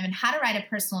personal narrative and how to write a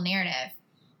personal narrative.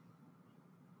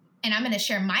 And I'm going to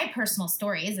share my personal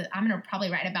stories. I'm going to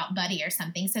probably write about Buddy or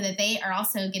something so that they are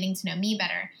also getting to know me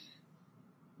better.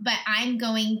 But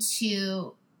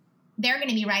they're going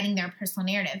to be writing their personal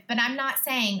narrative. But I'm not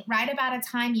saying write about a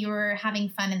time you were having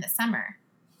fun in the summer.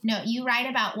 No, you write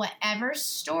about whatever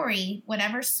story,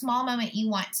 whatever small moment you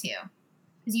want to.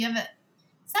 Because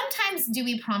sometimes do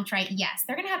we prompt write? Yes.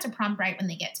 They're going to have to prompt write when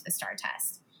they get to the STAR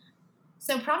test.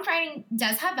 So prompt writing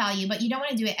does have value, but you don't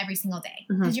want to do it every single day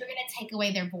because you're going to take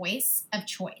away their voice of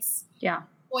choice. Yeah.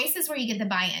 Voice is where you get the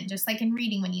buy-in. Just like in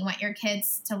reading, when you want your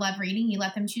kids to love reading, you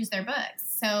let them choose their books.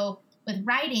 So with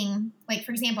writing, like,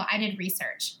 for example, I did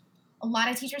research. A lot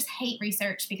of teachers hate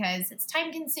research because it's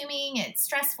time-consuming, it's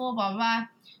stressful, blah, blah, blah.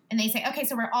 And they say, okay,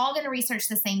 so we're all going to research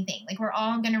the same thing. Like, we're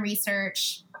all going to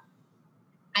research,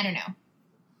 I don't know,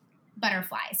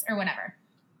 butterflies or whatever.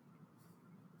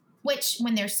 Which,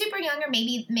 when they're super young, or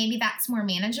maybe that's more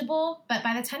manageable. But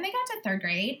by the time they got to 3rd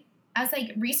grade, I was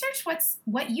like, research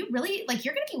what you really, like,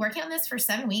 you're going to be working on this for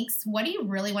 7 weeks. What do you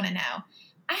really want to know?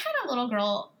 I had a little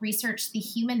girl research the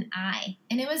human eye,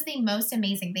 and it was the most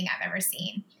amazing thing I've ever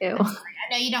seen. Ew. I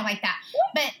know you don't like that,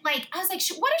 but like, I was like,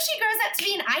 what if she grows up to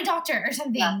be an eye doctor or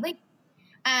something? Yeah. Like,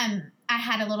 I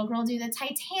had a little girl do the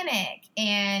Titanic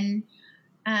and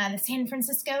the San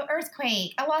Francisco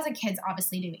earthquake. A lot of kids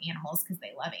obviously do animals because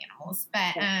they love animals,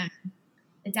 but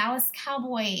the Dallas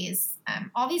Cowboys,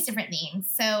 all these different things.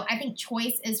 So I think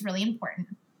choice is really important.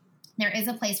 There is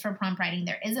a place for prompt writing.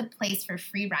 There is a place for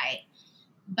free write.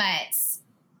 But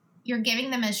you're giving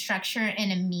them a structure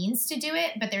and a means to do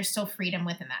it, but there's still freedom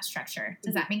within that structure.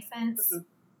 Does that make sense?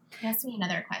 Mm-hmm. You asked me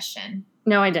another question.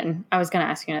 No, I didn't. I was going to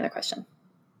ask you another question.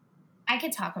 I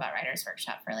could talk about Writer's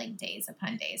Workshop for like days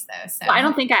upon days, though. So well, I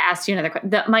don't think I asked you another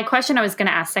question. My question I was going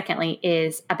to ask secondly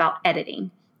is about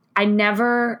editing. I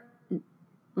never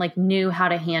knew how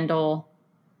to handle.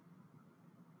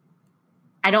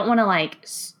 I don't want to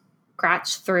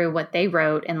scratch through what they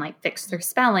wrote and fix their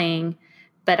spelling.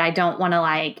 But I don't want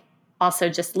to also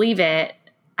just leave it.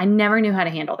 I never knew how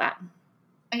to handle that.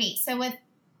 Okay, so with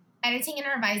editing and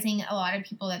revising, a lot of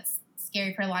people, that's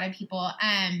scary for a lot of people.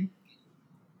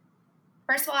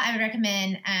 First of all, I would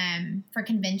recommend for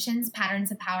conventions, Patterns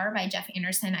of Power by Jeff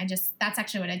Anderson. That's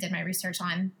actually what I did my research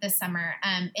on this summer.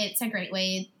 It's a great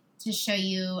way to show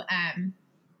you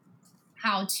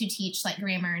how to teach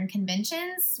grammar and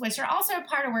conventions, which are also a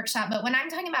part of workshop. But when I'm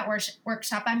talking about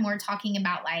workshop, I'm more talking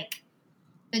about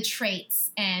the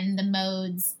traits and the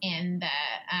modes and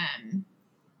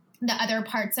the other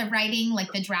parts of writing, like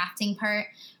the drafting part.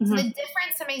 Mm-hmm. So the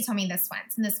difference, somebody told me this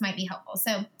once, and this might be helpful.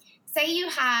 So say you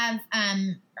have,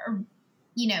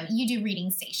 you do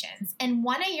reading stations, and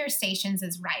one of your stations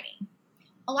is writing.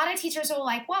 A lot of teachers are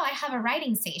like, well, I have a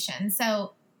writing station,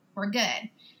 so we're good.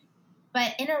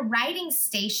 But in a writing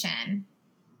station,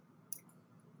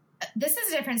 this is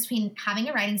the difference between having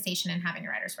a writing station and having a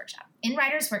writer's workshop. In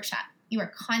writer's workshop, you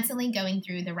are constantly going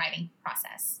through the writing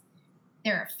process.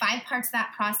 There are 5 parts of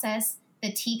that process.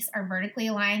 The TEKS are vertically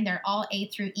aligned. They're all A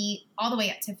through E, all the way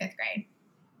up to 5th grade.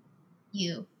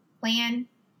 You plan,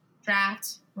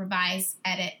 draft, revise,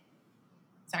 edit,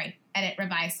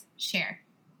 revise, share.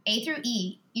 A through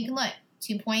E, you can look,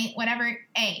 2-point whatever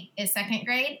A is 2nd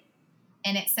grade,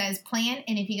 and it says plan,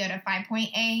 and if you go to 5-point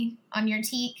A on your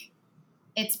TEK,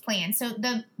 it's plan. So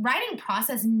the writing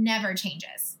process never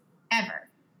changes, ever.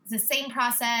 It's the same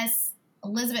process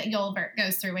Elizabeth Gilbert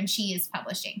goes through when she is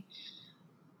publishing.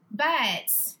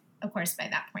 But, of course, by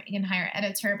that point, you can hire an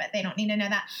editor, but they don't need to know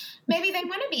that. Maybe they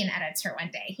want to be an editor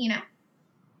one day,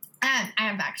 I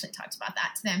have actually talked about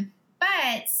that to them.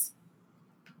 But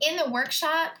in the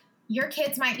workshop, your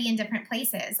kids might be in different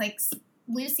places. Like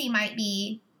Lucy might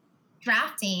be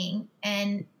drafting,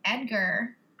 and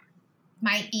Edgar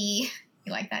might be,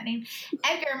 you like that name?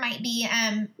 Edgar might be,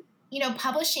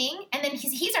 publishing, and then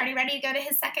he's already ready to go to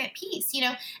his second piece,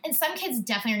 and some kids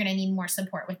definitely are going to need more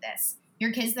support with this.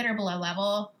 Your kids that are below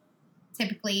level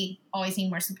typically always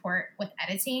need more support with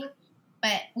editing,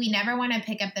 but we never want to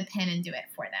pick up the pen and do it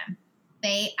for them.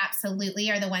 They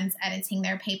absolutely are the ones editing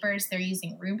their papers. They're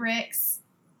using rubrics,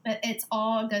 but it's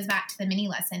all goes back to the mini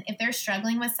lesson. If they're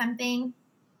struggling with something,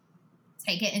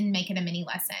 take it and make it a mini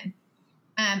lesson.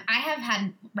 I have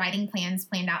had writing plans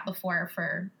planned out before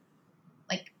for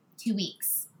like 2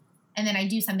 weeks. And then I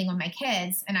do something with my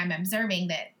kids and I'm observing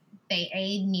that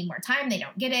they need more time. They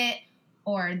don't get it.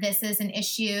 Or this is an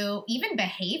issue, even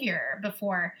behavior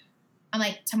before. I'm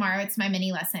like, tomorrow it's my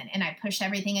mini lesson. And I push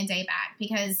everything a day back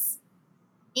because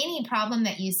any problem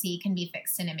that you see can be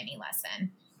fixed in a mini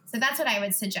lesson. So that's what I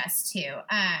would suggest too,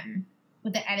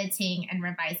 with the editing and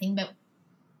revising. But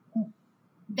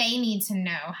they need to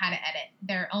know how to edit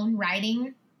their own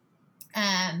writing.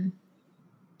 And,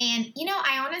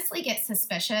 I honestly get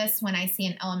suspicious when I see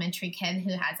an elementary kid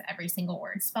who has every single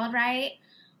word spelled right.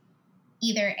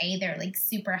 Either A, they're like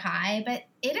super high, but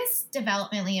it is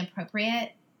developmentally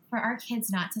appropriate for our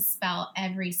kids not to spell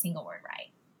every single word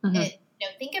right.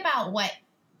 Mm-hmm. Think about what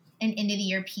an end of the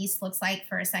year piece looks like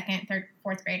for a 2nd, 3rd,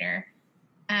 4th grader.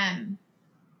 And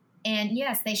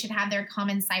yes, they should have their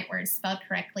common sight words spelled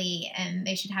correctly, and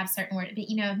they should have certain words. But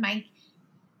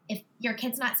if your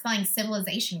kid's not spelling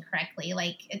civilization correctly,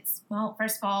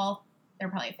 first of all, they're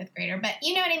probably a 5th grader, but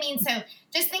you know what I mean? So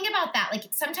just think about that. Like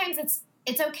sometimes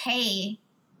it's okay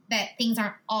that things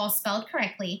aren't all spelled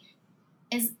correctly.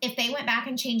 Is if they went back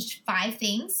and changed 5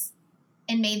 things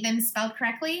and made them spelled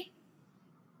correctly,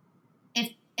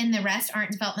 and the rest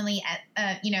aren't developmentally,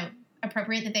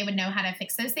 appropriate that they would know how to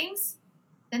fix those things,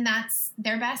 then that's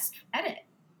their best edit.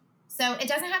 So it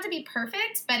doesn't have to be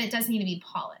perfect, but it does need to be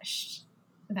polished,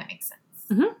 if that makes sense.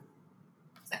 Mm-hmm.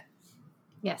 So.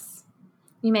 Yes.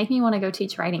 You make me want to go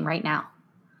teach writing right now.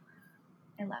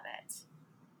 I love it.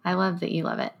 I love that you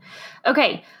love it.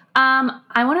 Okay.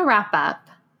 I want to wrap up,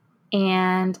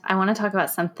 and I want to talk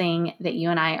about something that you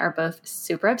and I are both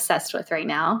super obsessed with right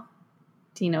now.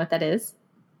 Do you know what that is?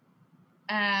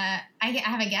 I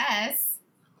have a guess.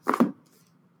 Enneagram.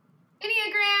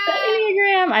 The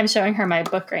Enneagram. I'm showing her my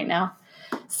book right now.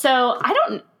 So how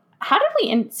did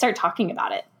we start talking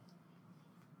about it?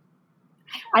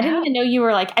 I didn't even know you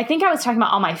were like, I think I was talking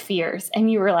about all my fears, and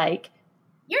you were like,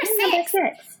 you're a 6.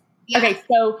 Yeah. Okay.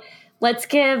 So let's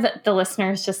give the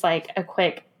listeners just like a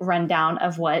quick rundown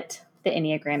of what the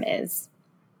Enneagram is.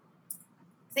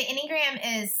 The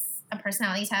Enneagram is a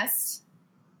personality test.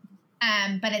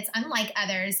 But it's unlike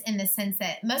others in the sense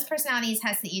that most personality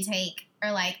tests that you take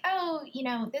are like, oh,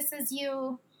 this is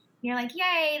you. You're like,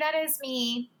 yay, that is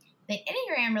me. The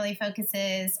Enneagram really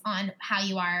focuses on how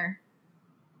you are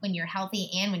when you're healthy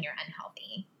and when you're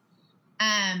unhealthy.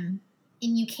 And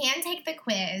you can take the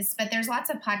quiz, but there's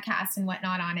lots of podcasts and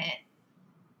whatnot on it.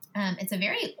 It's a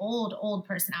very old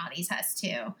personality test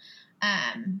too.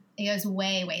 It goes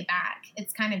way, way back.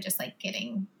 It's kind of just like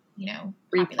getting,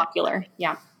 popular.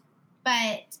 Yeah.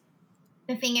 But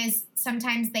the thing is,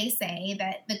 sometimes they say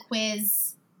that the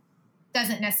quiz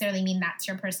doesn't necessarily mean that's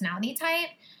your personality type.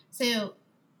 So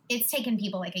it's taken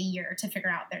people like a year to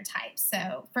figure out their type.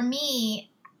 So for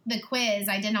me, the quiz,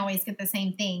 I didn't always get the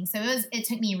same thing. So it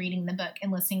took me reading the book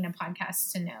and listening to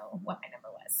podcasts to know what my number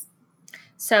was.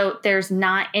 So there's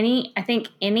not any, I think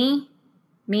any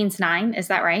means 9. Is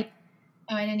that right?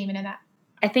 Oh, I didn't even know that.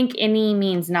 I think any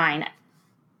means 9.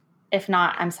 If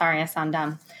not, I'm sorry, I sound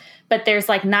dumb. But there's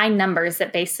like 9 numbers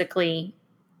that basically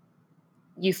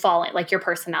you fall in, like your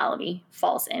personality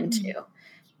falls into.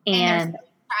 Mm-hmm. And there's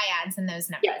triads in those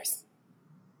numbers. Yes.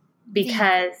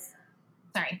 Because.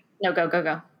 Sorry. No,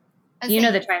 go. You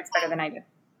know the triads better than I do.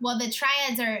 Well, the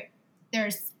triads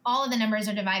there's all of the numbers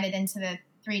are divided into the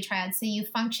 3 triads. So you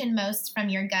function most from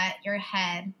your gut, your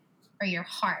head, or your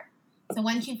heart. So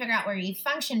once you figure out where you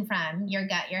function from, your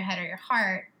gut, your head, or your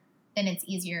heart, then it's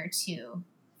easier to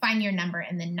find your number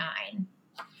in the 9.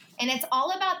 And it's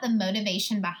all about the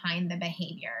motivation behind the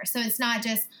behavior. So it's not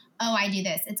just, oh, I do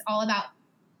this. It's all about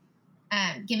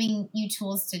giving you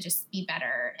tools to just be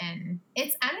better. And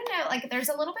it's, I don't know, like there's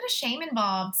a little bit of shame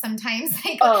involved sometimes.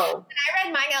 Like when I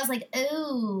read mine, I was like,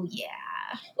 oh, yeah.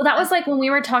 Well, that was like when we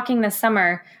were talking this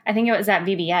summer, I think it was at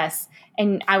VBS.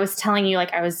 And I was telling you,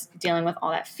 like, I was dealing with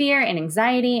all that fear and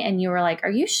anxiety. And you were like,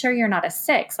 are you sure you're not a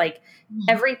 6? Like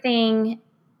everything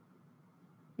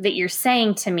that you're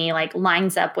saying to me, like,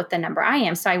 lines up with the number I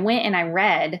am. So I went and I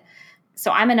read.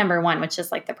 So I'm a number 1, which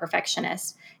is like the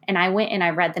perfectionist. And I went and I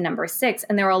read the number 6.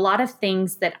 And there were a lot of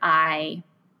things that I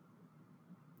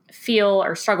feel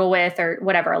or struggle with or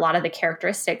whatever, a lot of the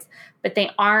characteristics, but they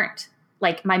aren't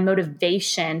like my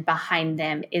motivation behind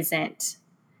them isn't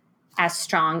as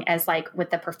strong as like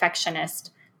with the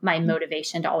perfectionist, my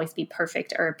motivation to always be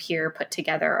perfect or appear put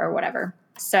together or whatever.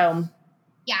 So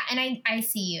yeah, and I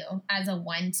see you as a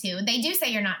 1 too. They do say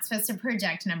you're not supposed to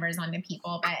project numbers onto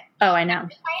people, but I know. In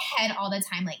my head all the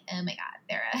time, like, oh my God,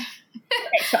 they're a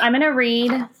Okay, so I'm gonna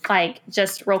read like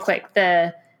just real quick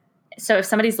so if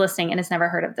somebody's listening and has never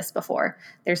heard of this before,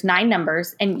 there's 9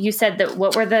 numbers. And you said that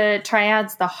what were the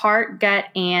triads? The heart, gut,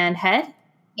 and head?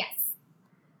 Yes.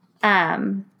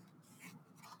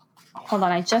 Hold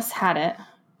on, I just had it.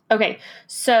 Okay,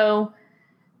 so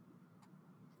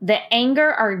the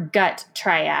anger or gut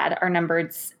triad are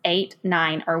numbered 8,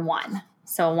 9, or 1.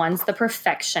 So 1's the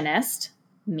perfectionist,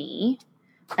 me.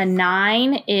 A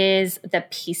 9 is the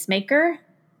peacemaker.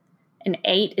 An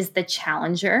 8 is the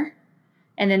challenger.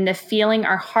 And then the feeling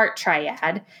or heart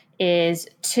triad is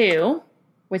 2,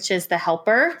 which is the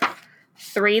helper,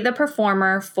 3, the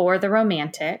performer, 4, the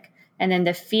romantic. And then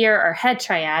the fear or head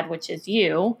triad, which is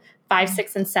you, 5,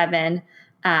 6, and 7.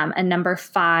 And number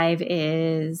 5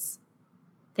 is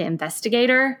the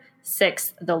investigator,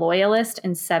 6, the loyalist,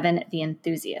 and 7, the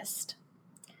enthusiast.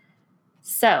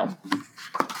 So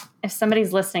if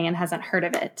somebody's listening and hasn't heard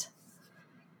of it.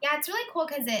 Yeah, it's really cool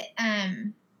because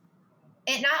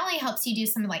it not only helps you do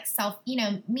some like self, me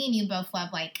and you both love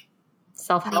like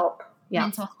self-help,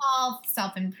 mental health,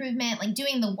 self-improvement, like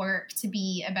doing the work to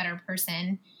be a better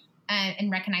person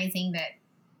and recognizing that,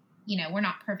 we're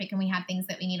not perfect and we have things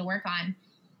that we need to work on.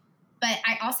 But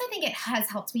I also think it has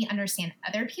helped me understand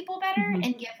other people better and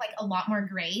give like a lot more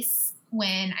grace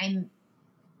when I'm,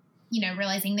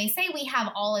 realizing they say we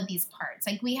have all of these parts.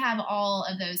 Like we have all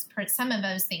of those, some of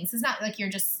those things. It's not like you're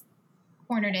just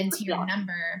cornered into your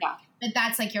number, but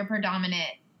that's like your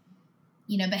predominant,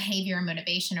 behavior or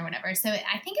motivation or whatever. So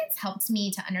I think it's helped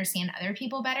me to understand other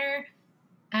people better.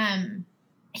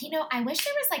 I wish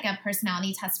there was like a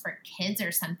personality test for kids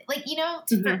or something, like, with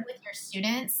your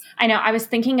students. I know. I was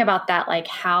thinking about that. Like,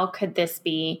 how could this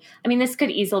be? I mean, this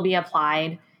could easily be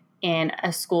applied in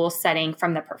a school setting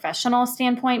from the professional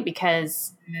standpoint,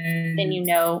 because then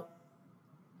what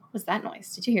was that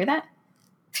noise? Did you hear that?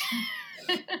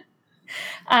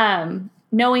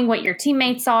 Knowing what your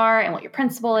teammates are and what your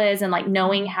principal is and like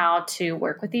knowing how to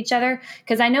work with each other.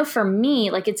 Because I know for me,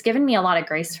 like it's given me a lot of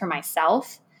grace for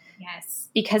myself. Yes.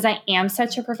 Because I am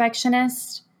such a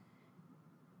perfectionist.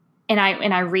 And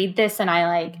I read this and I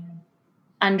like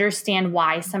understand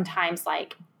why sometimes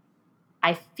like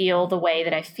I feel the way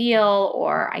that I feel,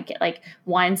 or I get like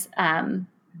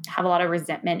have a lot of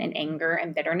resentment and anger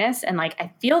and bitterness. And like,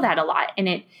 I feel that a lot, and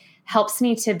it helps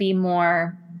me to be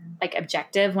more like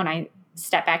objective when I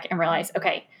step back and realize,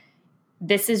 okay,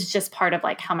 this is just part of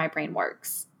like how my brain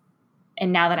works.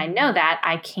 And now that I know that,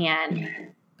 I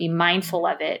can be mindful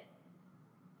of it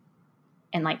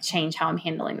and like change how I'm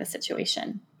handling the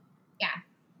situation. Yeah.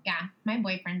 Yeah. My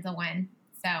boyfriend's a 1.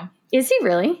 So is he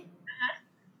really?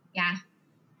 Yeah.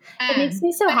 It makes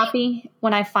me so happy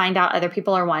when I find out other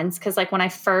people are 1s. Cause like when I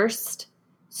first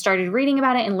started reading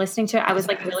about it and listening to it, I was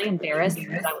like really embarrassed.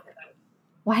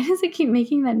 Why does it keep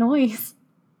making that noise?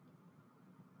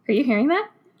 Are you hearing that?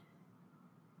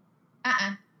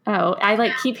 Oh, I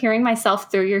like keep hearing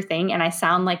myself through your thing and I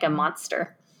sound like a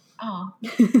monster. Oh.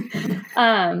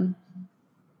 I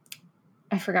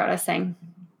forgot what I was saying.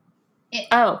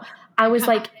 I was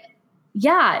like,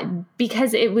 yeah,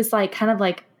 because it was like kind of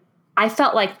like I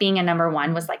felt like being a number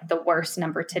 1 was like the worst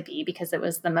number to be because it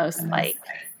was the most like,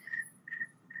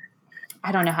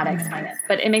 I don't know how to explain it,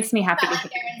 but it makes me happy. Like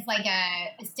there is like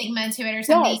a stigma to it or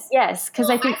something. Yes. Because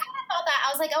I think I kind of felt that.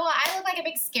 I was like, oh, well, I look like a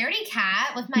big scaredy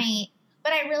cat with my,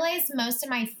 but I realized most of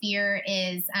my fear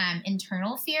is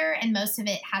internal fear, and most of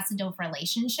it has to do with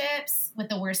relationships, with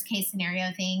the worst case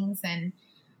scenario things. And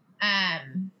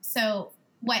so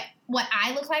what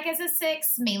I look like as a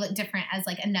 6 may look different as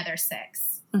like another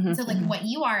 6. Mm-hmm. So like what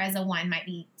you are as a 1 might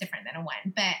be different than a 1.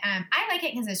 But I like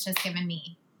it because it's just given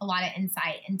me a lot of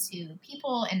insight into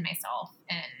people and myself.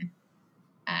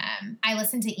 And I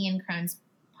listened to Ian Crone's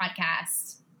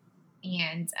podcast,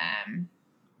 and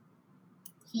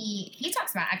he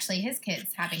talks about actually his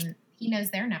kids he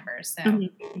knows their numbers. So I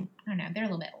don't know. They're a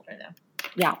little bit older though.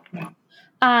 Yeah.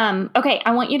 Okay.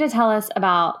 I want you to tell us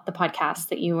about the podcast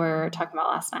that you were talking about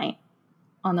last night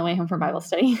on the way home from Bible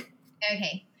study.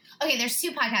 Okay. There's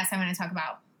 2 podcasts I want to talk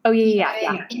about. Oh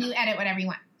yeah. And you edit whatever you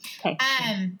want. Okay.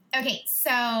 Okay.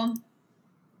 So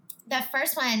the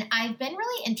first one, I've been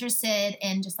really interested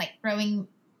in just like growing.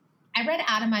 I read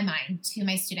Out of My Mind to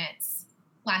my students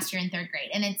last year in 3rd grade.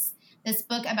 And it's this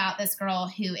book about this girl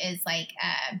who is like,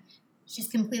 she's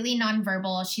completely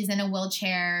nonverbal. She's in a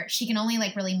wheelchair. She can only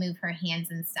like really move her hands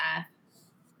and stuff.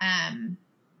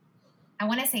 I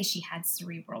want to say she had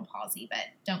cerebral palsy, but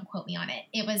don't quote me on it.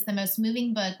 It was the most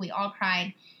moving book. We all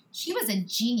cried. She was a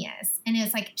genius. And it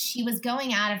was like she was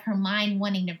going out of her mind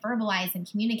wanting to verbalize and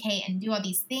communicate and do all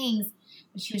these things,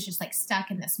 but she was just like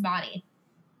stuck in this body.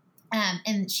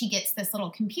 And she gets this little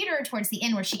computer towards the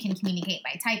end where she can communicate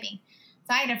by typing.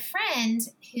 So I had a friend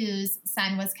whose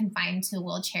son was confined to a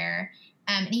wheelchair.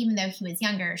 And even though he was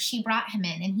younger, she brought him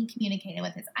in and he communicated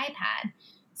with his iPad.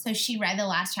 So she read the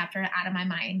last chapter Out of My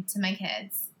Mind to my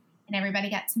kids, and everybody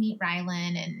got to meet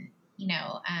Rylan. And, you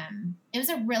know, it was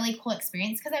a really cool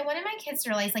experience because I wanted my kids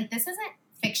to realize, like, this isn't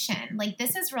fiction. Like,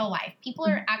 this is real life. People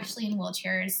are actually in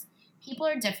wheelchairs. People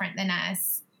are different than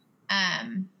us.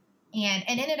 And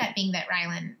it ended up being that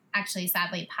Rylan actually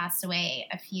sadly passed away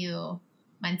a few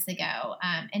months ago.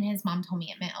 And his mom told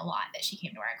me it meant a lot that she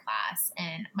came to our class,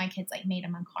 and my kids like made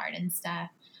him a card and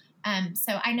stuff.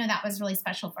 So I know that was really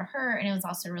special for her, and it was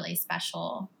also really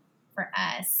special for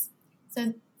us.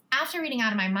 So after reading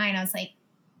Out of My Mind, I was like,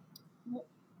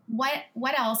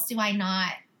 what else do I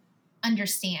not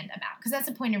understand about? Because that's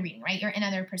the point of reading, right? You're in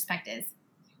other perspectives.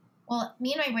 Well,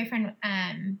 me and my boyfriend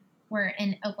were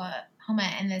in Oklahoma,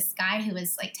 and this guy who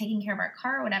was like taking care of our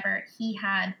car or whatever, he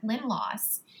had limb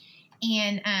loss.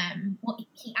 And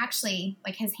he actually,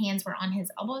 like, his hands were on his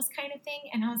elbows kind of thing.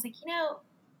 And I was like, you know,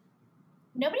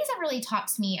 nobody's ever really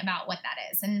talked to me about what that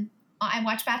is. And I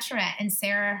watched Bachelorette, and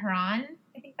Sarah Haran,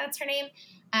 I think that's her name.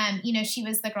 You know, she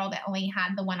was the girl that only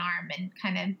had the one arm, and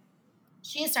kind of,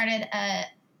 she started a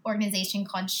organization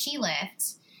called She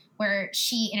Lift, where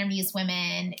she interviews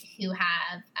women who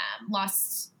have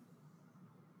lost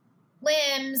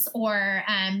limbs or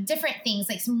different things,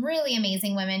 like some really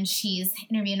amazing women she's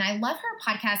interviewed. And I love her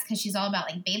podcast because she's all about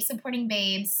like babes supporting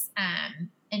babes.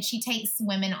 And she takes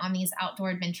women on these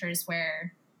outdoor adventures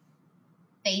where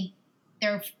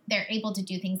they're able to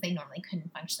do things they normally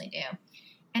couldn't functionally do.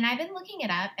 And I've been looking it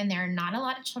up, and there are not a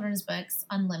lot of children's books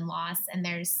on limb loss. And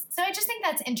so I just think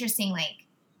that's interesting, like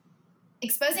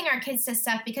exposing our kids to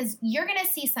stuff, because you're going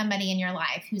to see somebody in your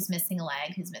life who's missing a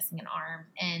leg, who's missing an arm,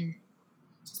 and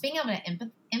just being able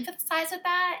to empathize with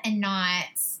that and not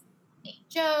make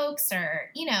jokes or,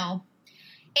 you know.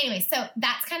 Anyway, so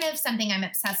that's kind of something I'm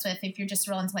obsessed with. If you're just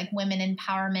real into like women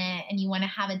empowerment and you want to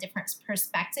have a different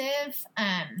perspective,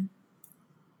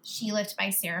 She Lift by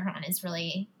Sarah Haran is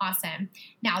really awesome.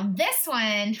 Now, this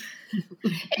one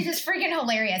is just freaking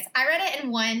hilarious. I read it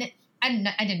in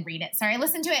I didn't read it. Sorry. I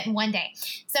listened to it in one day.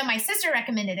 So my sister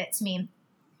recommended it to me.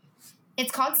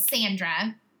 It's called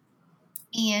Sandra.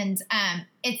 And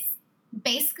it's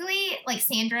basically like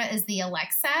Sandra is the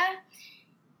Alexa.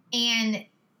 And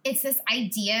it's this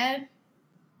idea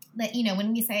that, you know,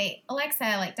 when we say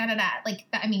Alexa, like da-da-da, like,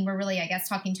 I mean, we're really, I guess,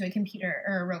 talking to a computer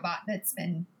or a robot that's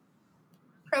been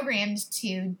programmed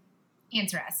to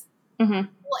answer us. Mm-hmm.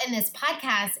 Well, in this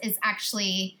podcast is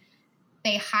actually,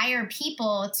 they hire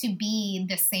people to be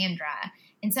the Sandra.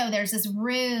 And so there's this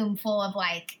room full of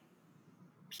like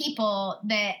people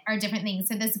that are different things.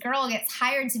 So this girl gets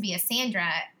hired to be a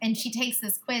Sandra, and she takes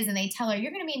this quiz, and they tell her,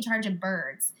 you're going to be in charge of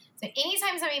birds. So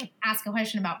anytime somebody asks a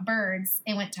question about birds,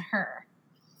 it went to her.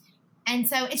 And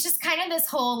so it's just kind of this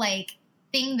whole like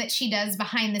thing that she does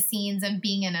behind the scenes of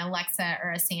being an Alexa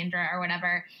or a Sandra or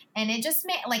whatever. And it just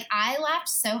made, like, I laughed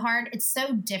so hard. It's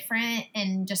so different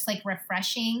and just like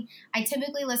refreshing. I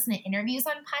typically listen to interviews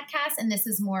on podcasts, and this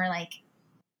is more like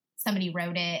somebody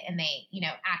wrote it and they,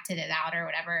 acted it out or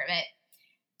whatever. But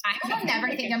I will never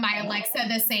think of my Alexa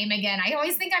the same again. I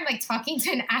always think I'm like talking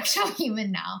to an actual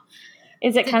human now.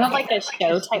 Is it kind of like a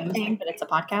show type thing, but it's a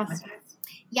podcast?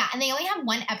 Yeah, and they only have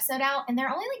one episode out, and they're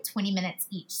only like 20 minutes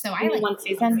each. So I like one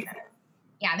season.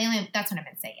 Yeah, that's what I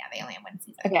meant to say. Yeah, they only have one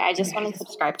season. Okay, I just want to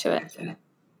subscribe to it.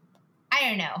 I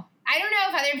don't know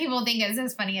if other people think it's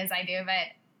as funny as I do, but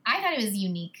I thought it was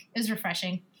unique. It was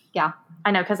refreshing. Yeah,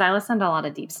 I know, because I listen to a lot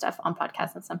of deep stuff on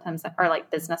podcasts and sometimes, or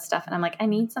like business stuff, and I'm like, I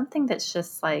need something that's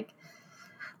just like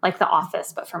The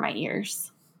Office, but for my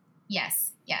ears.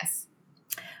 Yes.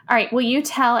 All right, will you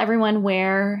tell everyone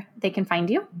where they can find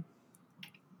you?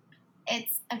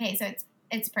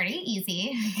 It's pretty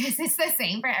easy because it's the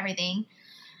same for everything.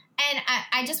 And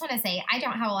I just want to say, I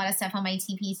don't have a lot of stuff on my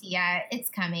TPT yet. It's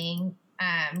coming.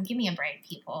 Give me a break,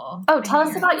 people. Oh, tell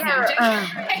us about your...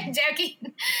 I'm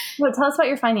joking. No, tell us about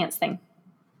your finance thing.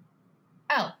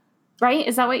 Oh. Right?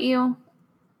 Is that what you...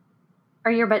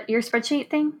 Or your spreadsheet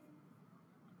thing?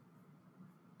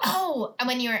 Oh,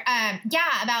 when you're...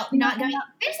 about not going...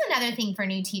 There's another thing for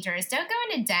new teachers. Don't go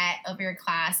into debt over your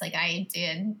class like I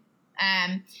did.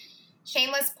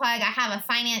 Shameless plug, I have a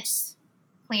finance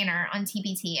planner on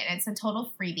TPT, and it's a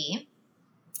total freebie.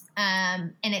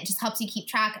 And it just helps you keep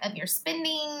track of your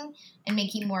spending and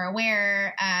make you more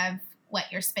aware of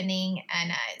what you're spending,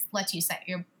 and lets you set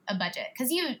a budget,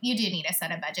 because you do need to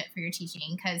set a budget for your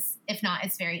teaching, because if not,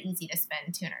 it's very easy to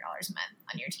spend $200 a month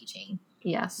on your teaching.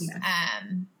 Yes.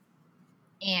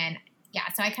 And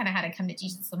yeah, so I kind of had to come to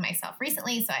Jesus with myself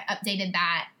recently, so I updated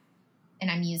that, and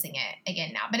I'm using it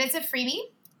again now. But it's a freebie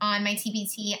on my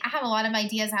TPT. I have a lot of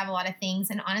ideas. I have a lot of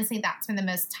things. And honestly, that's been the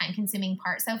most time-consuming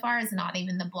part so far, is not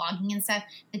even the blogging and stuff.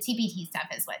 The TPT stuff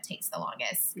is what takes the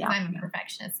longest, because I'm a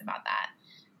perfectionist about that.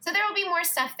 So there will be more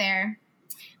stuff there.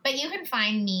 But you can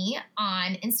find me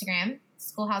on Instagram,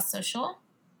 Schoolhouse Social,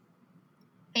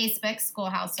 Facebook,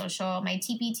 Schoolhouse Social. My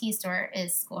TPT store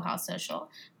is Schoolhouse Social.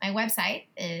 My website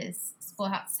is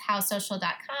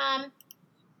schoolhousesocial.com.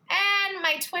 And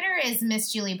my Twitter is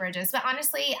Miss Julie Burgess. But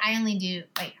honestly, I only do,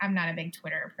 I'm not a big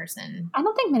Twitter person. I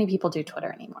don't think many people do Twitter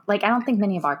anymore. I don't think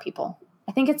many of our people.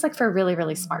 I think it's for really,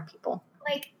 really smart people.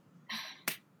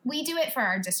 We do it for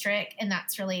our district, and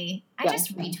that's really, I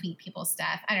just retweet people's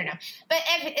stuff. I don't know. But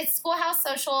it's Schoolhouse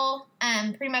Social,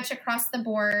 pretty much across the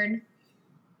board.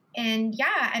 And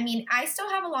yeah, I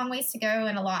still have a long ways to go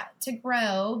and a lot to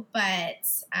grow, but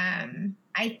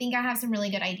I think I have some really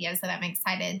good ideas that I'm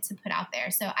excited to put out there.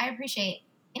 So I appreciate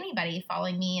anybody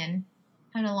following me and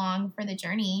coming along for the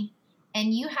journey.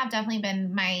 And you have definitely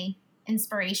been my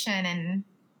inspiration and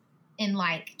in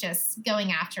just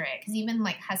going after it, because you've been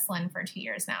hustling for 2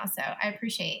 years now. So I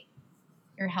appreciate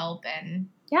your help, and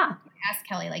I ask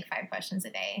Kelly 5 questions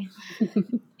a day.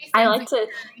 I like to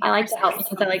help,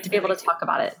 because I like to be able to talk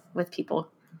about it with people.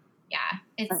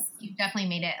 Yeah, you've definitely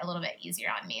made it a little bit easier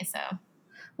on me. So,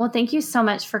 well, thank you so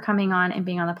much for coming on and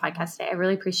being on the podcast today. I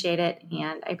really appreciate it,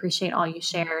 and I appreciate all you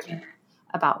shared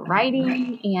about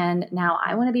writing. And now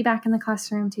I want to be back in the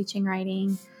classroom teaching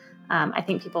writing. I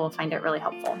think people will find it really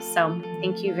helpful. So,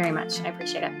 thank you very much. I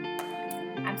appreciate it.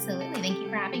 Absolutely. Thank you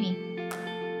for having me.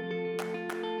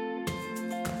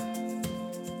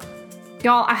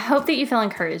 Y'all, I hope that you feel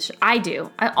encouraged. I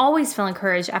do. I always feel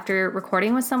encouraged after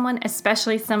recording with someone,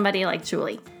 especially somebody like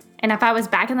Julie. And if I was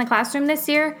back in the classroom this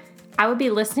year, I would be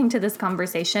listening to this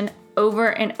conversation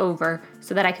over and over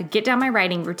so that I could get down my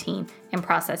writing routine and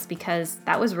process, because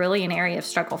that was really an area of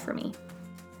struggle for me.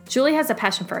 Julie has a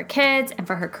passion for her kids and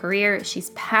for her career. She's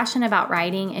passionate about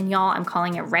writing, and y'all, I'm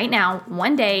calling it right now.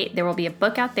 One day there will be a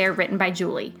book out there written by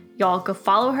Julie. Y'all go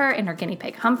follow her and her guinea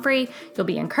pig Humphrey. You'll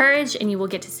be encouraged, and you will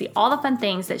get to see all the fun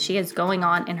things that she has going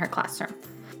on in her classroom.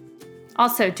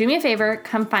 Also, do me a favor,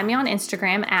 come find me on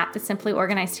Instagram at The Simply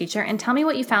Organized Teacher and tell me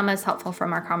what you found most helpful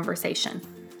from our conversation.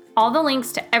 All the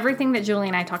links to everything that Julie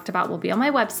and I talked about will be on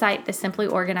my website,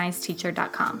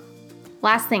 thesimplyorganizedteacher.com.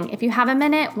 Last thing, if you have a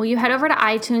minute, will you head over to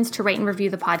iTunes to rate and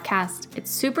review the podcast? It's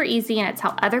super easy, and it's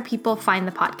how other people find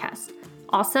the podcast.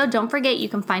 Also, don't forget you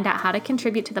can find out how to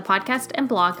contribute to the podcast and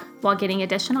blog while getting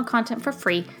additional content for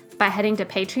free by heading to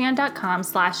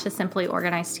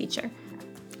patreon.com/thesimplyorganizedteacher.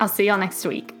 I'll see y'all next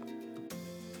week.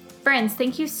 Friends,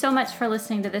 thank you so much for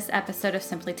listening to this episode of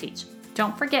Simply Teach.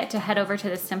 Don't forget to head over to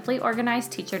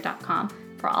thesimplyorganizedteacher.com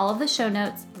for all of the show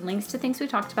notes, links to things we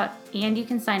talked about, and you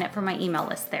can sign up for my email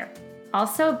list there.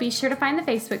 Also, be sure to find the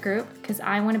Facebook group, because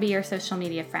I want to be your social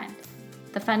media friend.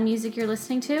 The fun music you're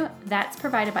listening to, that's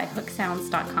provided by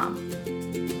hooksounds.com.